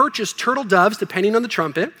help purchase turtle doves, depending on the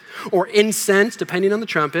trumpet, or incense, depending on the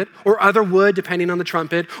trumpet, or other wood, depending on the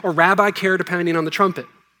trumpet, or rabbi care, depending on the trumpet.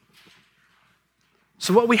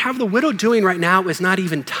 So what we have the widow doing right now is not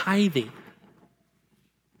even tithing.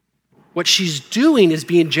 What she's doing is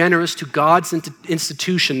being generous to God's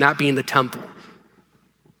institution, that being the temple.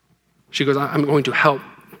 She goes, I'm going to help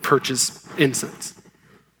purchase incense.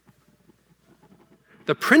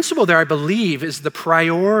 The principle there, I believe, is the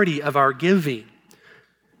priority of our giving.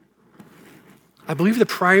 I believe the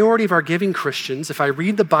priority of our giving, Christians, if I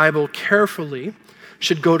read the Bible carefully,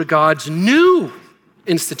 should go to God's new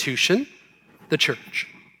institution, the church.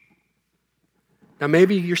 Now,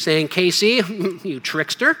 maybe you're saying, Casey, you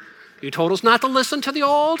trickster, you told us not to listen to the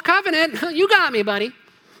old covenant. You got me, buddy.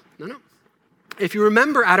 No. If you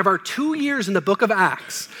remember, out of our 2 years in the book of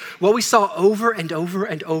Acts, what we saw over and over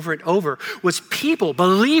and over and over was people,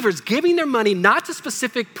 believers, giving their money not to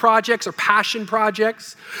specific projects or passion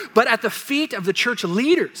projects, but at the feet of the church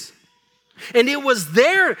leaders. And it was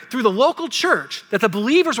there through the local church that the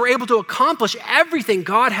believers were able to accomplish everything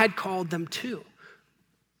God had called them to.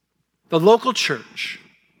 The local church.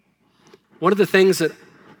 One of the things that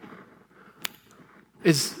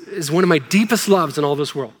is one of my deepest loves in all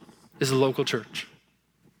this world is the local church.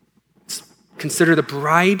 It's considered the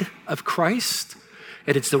bride of Christ,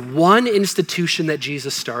 and it's the one institution that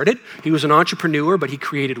Jesus started. He was an entrepreneur, but he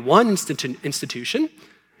created one institution.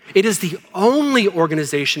 It is the only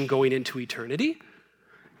organization going into eternity.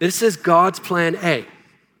 This is God's plan A.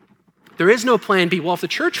 There is no plan B. Well, if the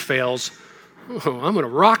church fails, I'm going to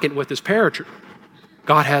rock it with this parachurch.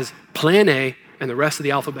 God has plan A, and the rest of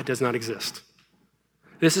the alphabet does not exist.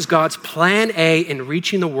 This is God's plan A in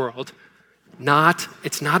reaching the world.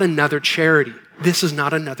 It's not another charity. This is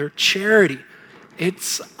not another charity.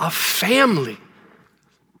 It's a family.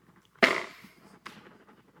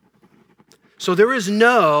 So there is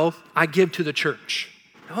no, I give to the church.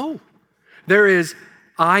 No. There is,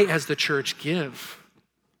 I as the church give.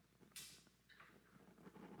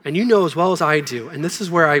 And you know as well as I do, and this is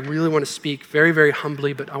where I really want to speak very, very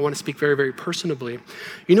humbly, but I want to speak very, very personably.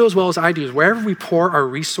 You know as well as I do is wherever we pour our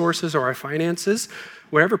resources or our finances,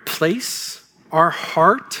 wherever place, our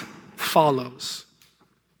heart follows.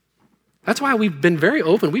 That's why we've been very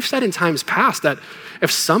open. We've said in times past that if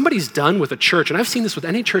somebody's done with a church, and I've seen this with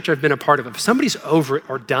any church I've been a part of, if somebody's over it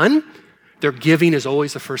or done, their giving is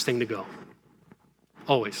always the first thing to go.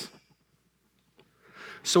 Always.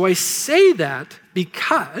 So I say that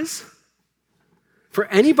because for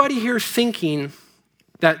anybody here thinking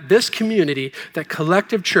that this community, that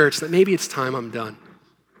collective church, that maybe it's time I'm done.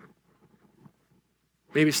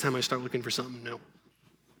 Maybe it's time I start looking for something new.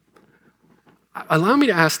 Allow me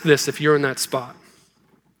to ask this if you're in that spot.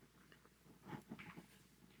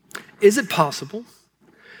 Is it possible,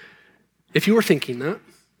 if you were thinking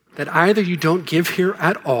that either you don't give here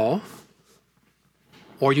at all,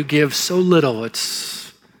 or you give so little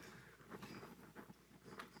it's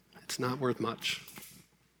not worth much?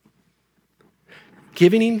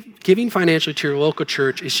 Giving financially to your local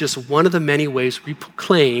church is just one of the many ways we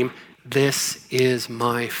proclaim, this is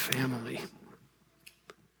my family.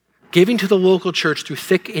 Giving to the local church through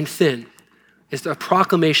thick and thin is a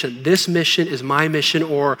proclamation, this mission is my mission,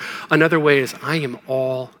 or another way is I am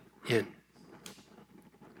all in.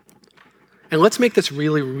 And let's make this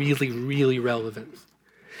really, really, really relevant.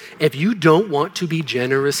 If you don't want to be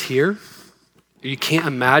generous here, you can't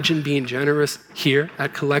imagine being generous here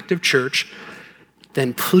at Collective Church,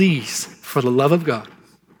 then please, for the love of God,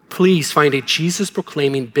 please find a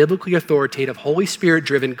Jesus-proclaiming, biblically authoritative, Holy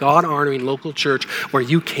Spirit-driven, God-honoring local church where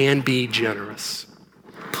you can be generous.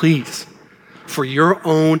 Please. For your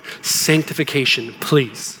own sanctification,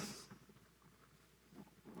 please.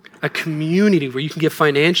 A community where you can give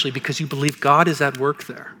financially because you believe God is at work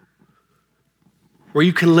there. Where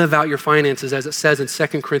you can live out your finances as it says in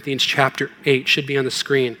 2 Corinthians chapter 8, should be on the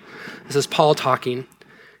screen. This is Paul talking.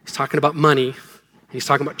 He's talking about money. He's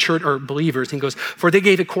talking about church or believers. He goes, for they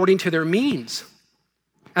gave according to their means,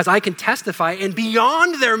 as I can testify, and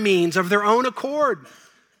beyond their means of their own accord.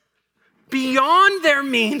 Beyond their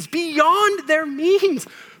means, beyond their means,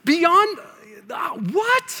 beyond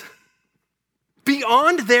what?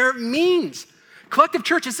 Beyond their means. Collective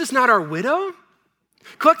Church, is this not our widow?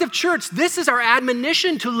 Collective Church, this is our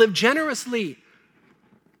admonition to live generously.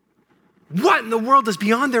 What in the world does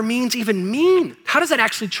beyond their means even mean? How does that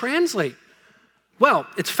actually translate? Well,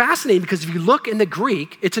 it's fascinating because if you look in the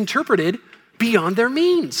Greek, it's interpreted beyond their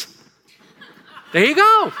means. There you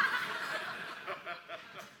go.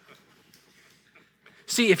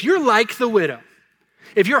 See, if you're like the widow,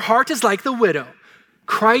 if your heart is like the widow,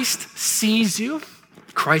 Christ sees you,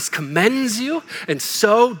 Christ commends you, and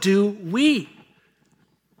so do we.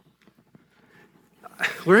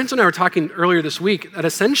 Lorenzo and I were talking earlier this week that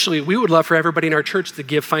essentially we would love for everybody in our church to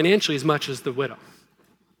give financially as much as the widow,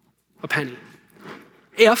 a penny.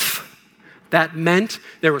 If that meant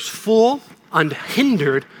there was full,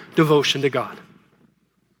 unhindered devotion to God.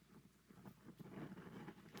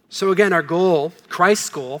 So again, our goal, Christ's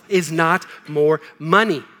goal, is not more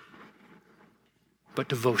money, but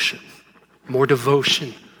devotion. More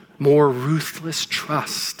devotion, more ruthless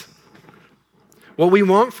trust. What we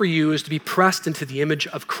want for you is to be pressed into the image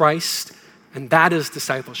of Christ, and that is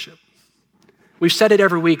discipleship. We've said it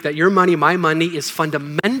every week that your money, my money, is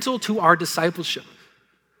fundamental to our discipleship.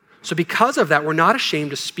 So because of that, we're not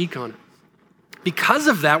ashamed to speak on it. Because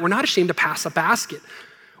of that, we're not ashamed to pass a basket.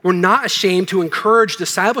 We're not ashamed to encourage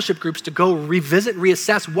discipleship groups to go revisit,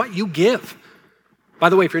 reassess what you give. By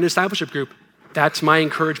the way, if you're in a discipleship group, that's my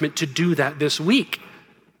encouragement to do that this week.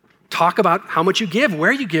 Talk about how much you give,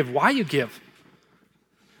 where you give, why you give.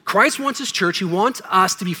 Christ wants his church, he wants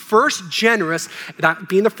us to be first generous, that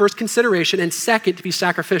being the first consideration, and second, to be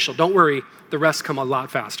sacrificial. Don't worry, the rest come a lot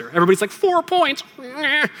faster. Everybody's like, 4 points.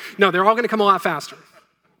 No, they're all gonna come a lot faster.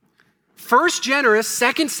 First generous,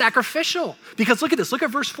 second sacrificial. Because look at this, look at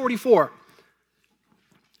verse 44.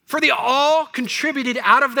 For they all contributed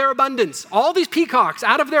out of their abundance, all these peacocks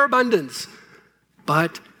out of their abundance.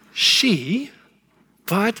 But she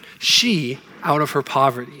out of her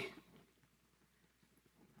poverty.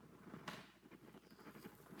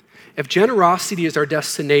 If generosity is our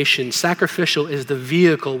destination, sacrificial is the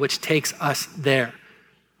vehicle which takes us there.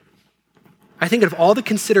 I think of all the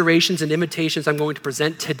considerations and invitations I'm going to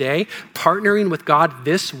present today, partnering with God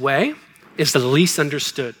this way is the least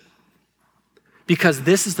understood. Because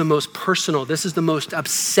this is the most personal, this is the most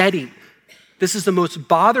upsetting, this is the most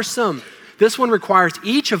bothersome. This one requires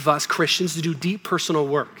each of us Christians to do deep personal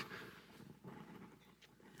work.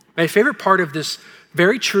 My favorite part of this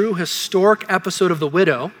very true historic episode of The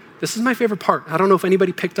Widow, this is my favorite part, I don't know if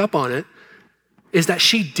anybody picked up on it, is that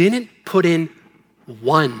she didn't put in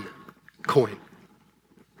 1 coin.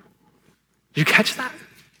 Did you catch that?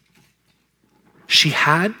 She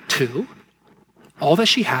had 2, all that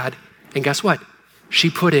she had, and guess what? She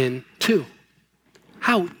put in 2.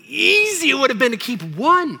 How easy it would have been to keep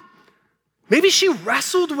 1. Maybe she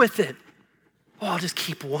wrestled with it. Oh, I'll just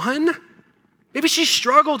keep 1. Maybe she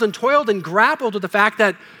struggled and toiled and grappled with the fact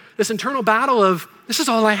that this internal battle of, this is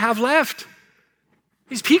all I have left.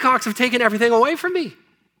 These peacocks have taken everything away from me.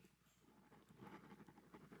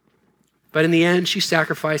 But in the end, she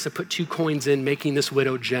sacrificed and put 2 coins in, making this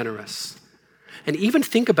widow generous. And even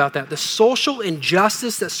think about that, the social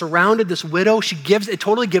injustice that surrounded this widow, it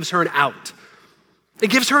totally gives her an out. It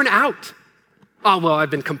gives her an out. Oh, well, I've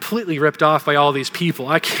been completely ripped off by all these people.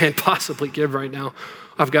 I can't possibly give right now.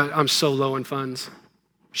 I'm so low in funds.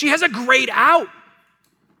 She has a great out.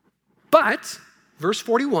 But, verse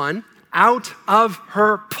 41, out of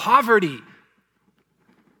her poverty.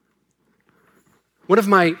 One of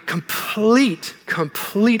my complete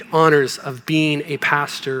honors of being a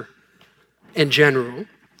pastor in general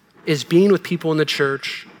is being with people in the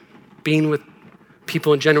church, being with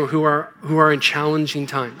people in general who are in challenging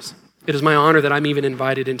times. It is my honor that I'm even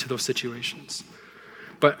invited into those situations.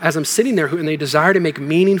 But as I'm sitting there and they desire to make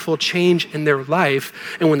meaningful change in their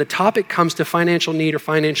life, and when the topic comes to financial need or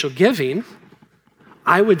financial giving,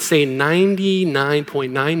 I would say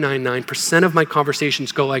 99.999% of my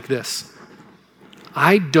conversations go like this.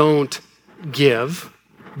 I don't give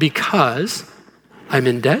because I'm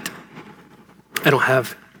in debt. I don't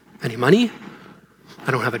have any money.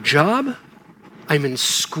 I don't have a job. I'm in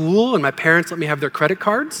school and my parents let me have their credit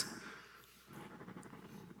cards.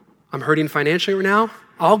 I'm hurting financially right now.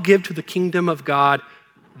 I'll give to the kingdom of God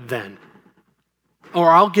then.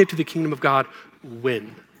 Or I'll give to the kingdom of God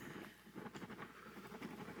when.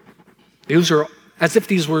 These are as if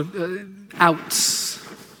these were outs,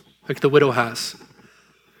 like the widow has.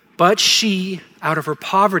 But she, out of her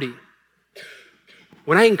poverty,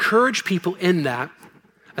 when I encourage people in that,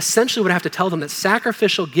 essentially what I have to tell them that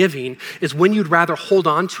sacrificial giving is when you'd rather hold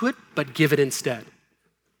on to it, but give it instead.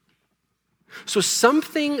 So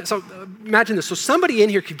imagine this. So somebody in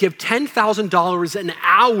here could give $10,000 an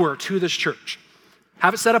hour to this church.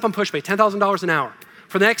 Have it set up on PushPay, $10,000 an hour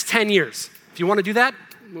for the next 10 years. If you want to do that,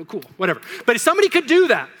 well, cool, whatever. But if somebody could do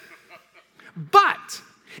that, but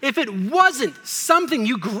if it wasn't something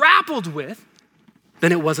you grappled with,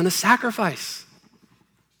 then it wasn't a sacrifice.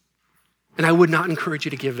 And I would not encourage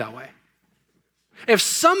you to give that way. If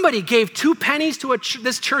somebody gave 2 pennies to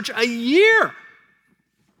this church a year,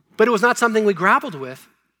 but it was not something we grappled with,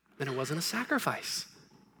 then it wasn't a sacrifice.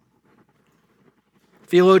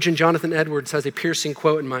 Theologian Jonathan Edwards has a piercing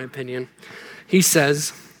quote, in my opinion. He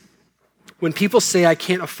says, when people say I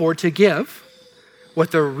can't afford to give,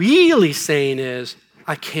 what they're really saying is,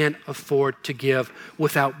 I can't afford to give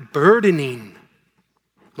without burdening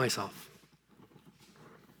myself.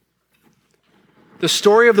 The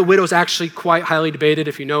story of the widow is actually quite highly debated,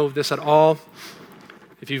 if you know this at all.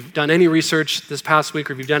 If you've done any research this past week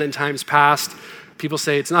or if you've done it in times past, people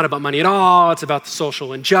say it's not about money at all, it's about the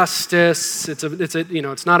social injustice,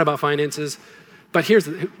 it's not about finances. But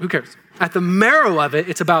who cares? At the marrow of it,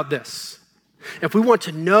 it's about this. If we want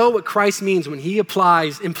to know what Christ means when he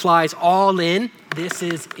implies all in, this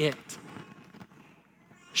is it.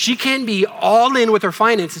 She can be all in with her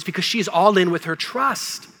finances because she's all in with her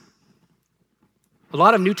trust. A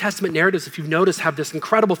lot of New Testament narratives, if you've noticed, have this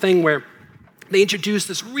incredible thing where they introduce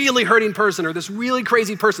this really hurting person or this really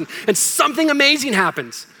crazy person and something amazing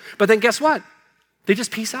happens. But then guess what? They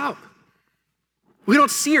just peace out. We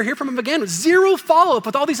don't see or hear from them again. Zero follow-up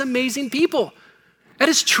with all these amazing people. That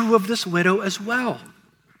is true of this widow as well.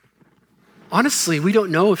 Honestly, we don't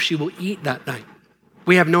know if she will eat that night.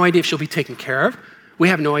 We have no idea if she'll be taken care of. We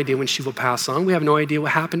have no idea when she will pass on. We have no idea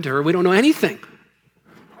what happened to her. We don't know anything.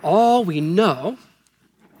 All we know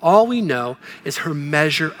is her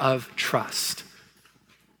measure of trust.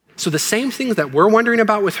 So the same things that we're wondering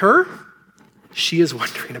about with her, she is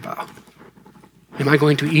wondering about. Am I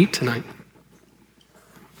going to eat tonight?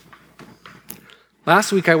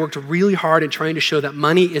 Last week, I worked really hard in trying to show that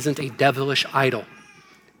money isn't a devilish idol.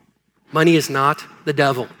 Money is not the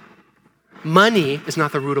devil. Money is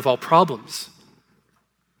not the root of all problems.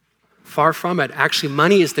 Far from it. Actually,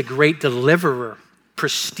 money is the great deliverer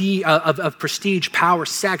of prestige, power,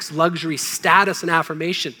 sex, luxury, status, and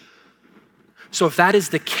affirmation. So if that is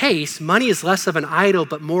the case, money is less of an idol,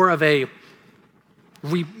 but more of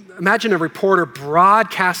imagine a reporter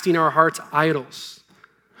broadcasting our heart's idols.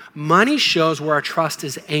 Money shows where our trust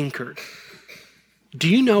is anchored. Do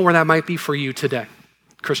you know where that might be for you today,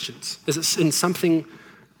 Christians? Is it in something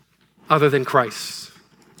other than Christ?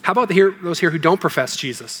 How about those here who don't profess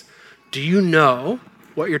Jesus? Do you know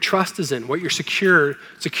what your trust is in, what your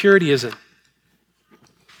security is in?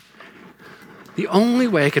 The only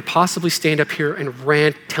way I could possibly stand up here and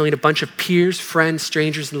rant, telling a bunch of peers, friends,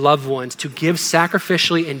 strangers, and loved ones to give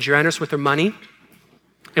sacrificially and generous with their money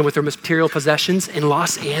and with their material possessions in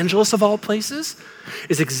Los Angeles of all places,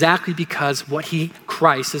 is exactly because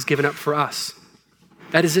Christ has given up for us.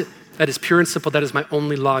 That is it. That is pure and simple. That is my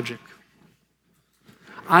only logic.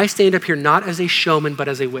 I stand up here not as a showman, but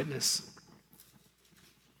as a witness.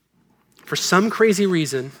 For some crazy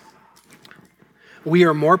reason, we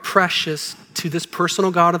are more precious to this personal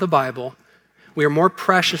God of the Bible. We are more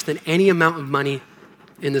precious than any amount of money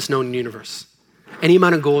in this known universe. Any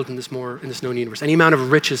amount of gold in this known universe, any amount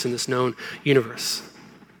of riches in this known universe.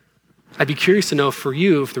 I'd be curious to know for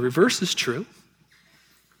you if the reverse is true.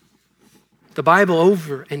 The Bible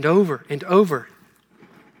over and over and over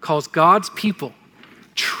calls God's people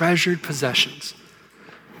treasured possessions,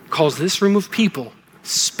 calls this room of people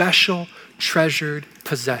special treasured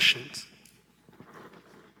possessions.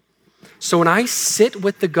 So when I sit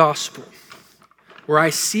with the gospel, where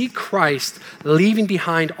I see Christ leaving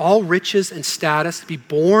behind all riches and status to be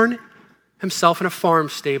born himself in a farm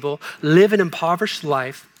stable, live an impoverished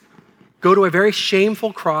life, go to a very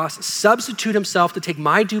shameful cross, substitute himself to take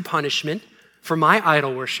my due punishment for my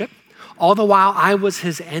idol worship, all the while I was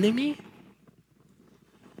his enemy?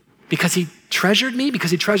 Because he treasured me,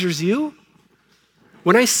 because he treasures you?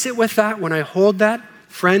 When I sit with that, when I hold that,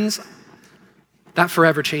 friends, that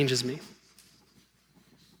forever changes me.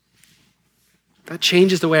 That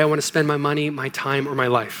changes the way I want to spend my money, my time, or my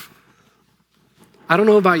life. I don't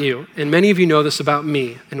know about you, and many of you know this about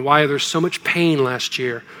me and why there's so much pain last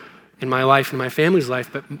year in my life and my family's life,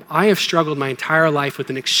 but I have struggled my entire life with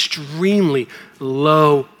an extremely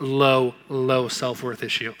low self-worth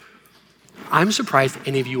issue. I'm surprised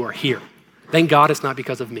any of you are here. Thank God it's not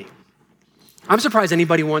because of me. I'm surprised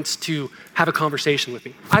anybody wants to have a conversation with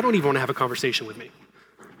me. I don't even want to have a conversation with me.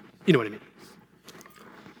 You know what I mean.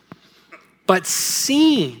 But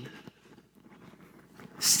seeing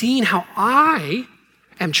how I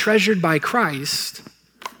am treasured by Christ,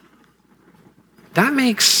 that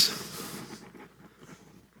makes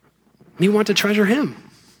me want to treasure him.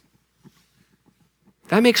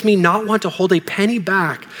 That makes me not want to hold a penny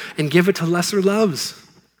back and give it to lesser loves.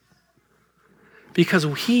 Because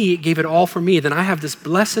he gave it all for me, then I have this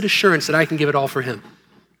blessed assurance that I can give it all for him.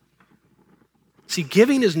 See,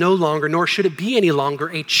 giving is no longer, nor should it be any longer,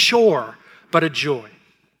 a chore, but a joy.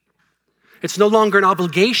 It's no longer an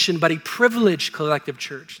obligation, but a privileged collective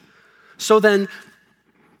church. So then,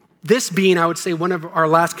 this being, I would say, one of our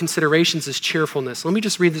last considerations is cheerfulness. Let me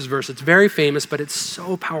just read this verse. It's very famous, but it's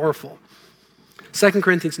so powerful. 2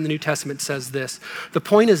 Corinthians in the New Testament says this. The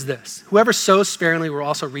point is this: whoever sows sparingly will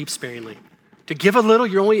also reap sparingly. To give a little,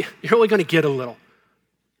 you're only going to get a little.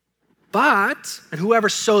 And whoever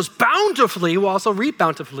sows bountifully will also reap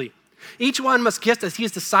bountifully. Each one must give as he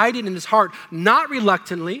has decided in his heart, not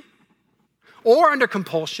reluctantly or under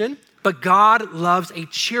compulsion, but God loves a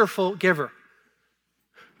cheerful giver.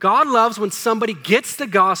 God loves when somebody gets the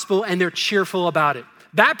gospel and they're cheerful about it.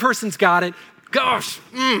 That person's got it. Gosh.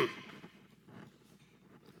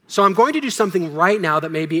 So I'm going to do something right now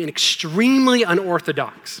that may be extremely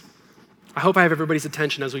unorthodox. I hope I have everybody's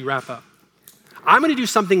attention as we wrap up. I'm going to do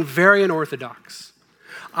something very unorthodox.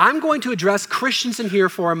 I'm going to address Christians in here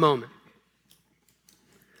for a moment.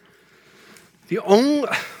 I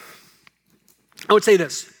would say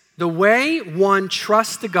this: the way one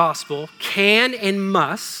trusts the gospel can and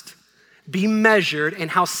must be measured in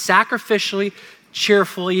how sacrificially,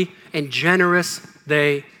 cheerfully, and generous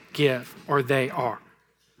they give, or they are.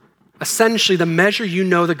 Essentially, the measure you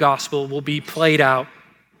know the gospel will be played out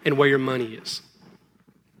in where your money is.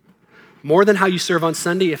 More than how you serve on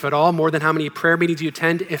Sunday, if at all. More than how many prayer meetings you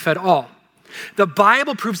attend, if at all. The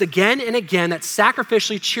Bible proves again and again that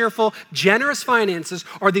sacrificially cheerful, generous finances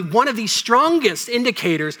are one of the strongest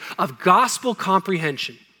indicators of gospel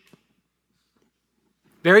comprehension.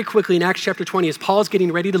 Very quickly in Acts chapter 20, as Paul is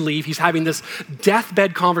getting ready to leave, he's having this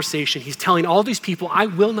deathbed conversation. He's telling all these people, I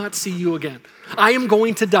will not see you again. I am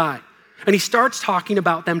going to die. And he starts talking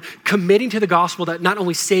about them committing to the gospel that not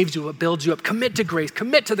only saves you, but builds you up. Commit to grace,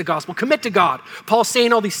 commit to the gospel, commit to God. Paul's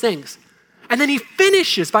saying all these things. And then he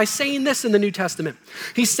finishes by saying this in the New Testament.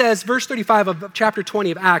 He says, verse 35 of chapter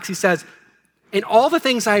 20 of Acts, he says, in all the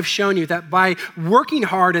things I have shown you, that by working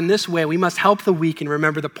hard in this way, we must help the weak and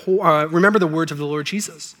remember the poor, remember the words of the Lord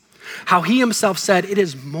Jesus. How he himself said, it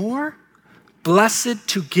is more blessed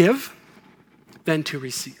to give than to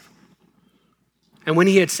receive. And when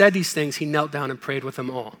he had said these things, he knelt down and prayed with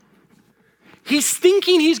them all. He's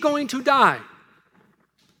thinking he's going to die.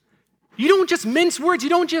 You don't just mince words. You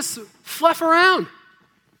don't just fluff around.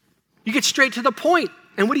 You get straight to the point.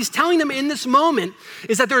 And what he's telling them in this moment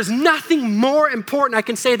is that there's nothing more important I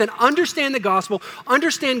can say than understand the gospel,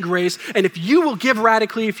 understand grace, and if you will give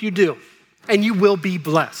radically, if you do, and you will be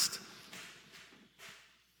blessed.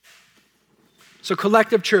 So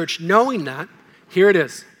collective church, knowing that, here it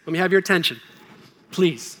is. Let me have your attention.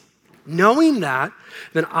 Please, knowing that,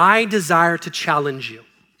 then I desire to challenge you.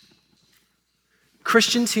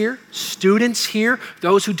 Christians here, students here,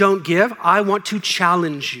 those who don't give, I want to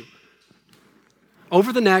challenge you.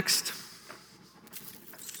 Over the next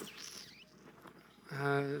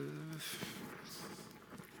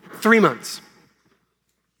 3 months,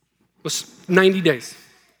 90 days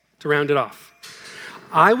to round it off,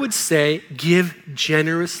 I would say give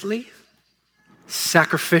generously,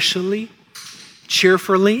 sacrificially,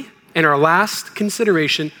 cheerfully, and our last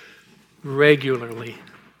consideration, regularly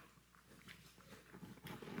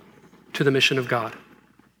to the mission of God.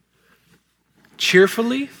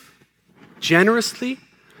 Cheerfully, generously,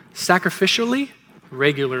 sacrificially,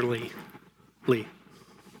 regularly.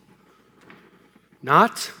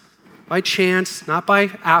 Not by chance, not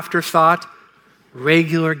by afterthought.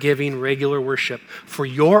 Regular giving, regular worship for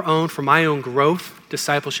your own, for my own growth,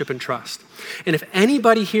 discipleship, and trust. And if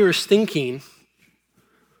anybody here is thinking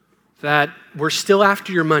that we're still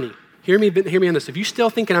after your money, hear me on this. If you're still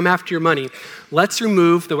thinking I'm after your money, let's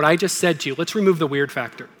remove what I just said to you. Let's remove the weird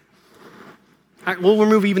factor. We'll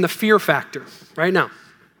remove even the fear factor right now.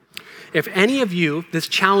 If any of you, this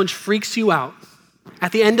challenge freaks you out,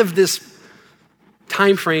 at the end of this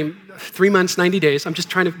time frame, 3 months, 90 days, I'm just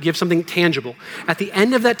trying to give something tangible. At the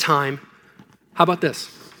end of that time, how about this?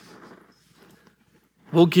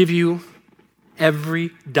 We'll give you every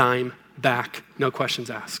dime back, no questions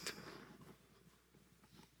asked.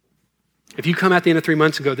 If you come at the end of 3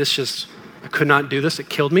 months and go, I could not do this, it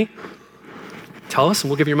killed me, tell us and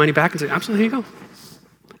we'll give you your money back and say, absolutely, here you go.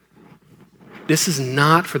 This is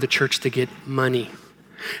not for the church to get money.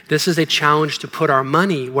 This is a challenge to put our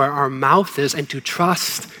money where our mouth is and to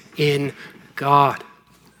trust in God.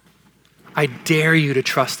 I dare you to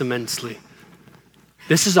trust immensely.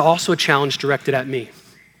 This is also a challenge directed at me.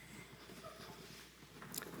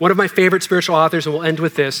 One of my favorite spiritual authors, and we'll end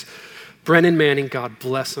with this, Brennan Manning, God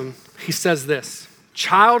bless him. He says this: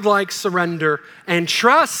 childlike surrender and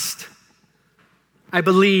trust, I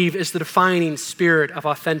believe, is the defining spirit of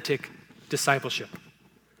authentic discipleship.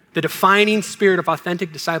 The defining spirit of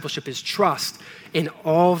authentic discipleship is trust in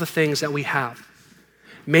all the things that we have.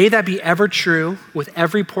 May that be ever true with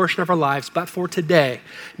every portion of our lives, but for today,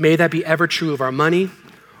 may that be ever true of our money,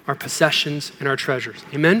 our possessions, and our treasures.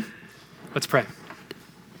 Amen? Let's pray.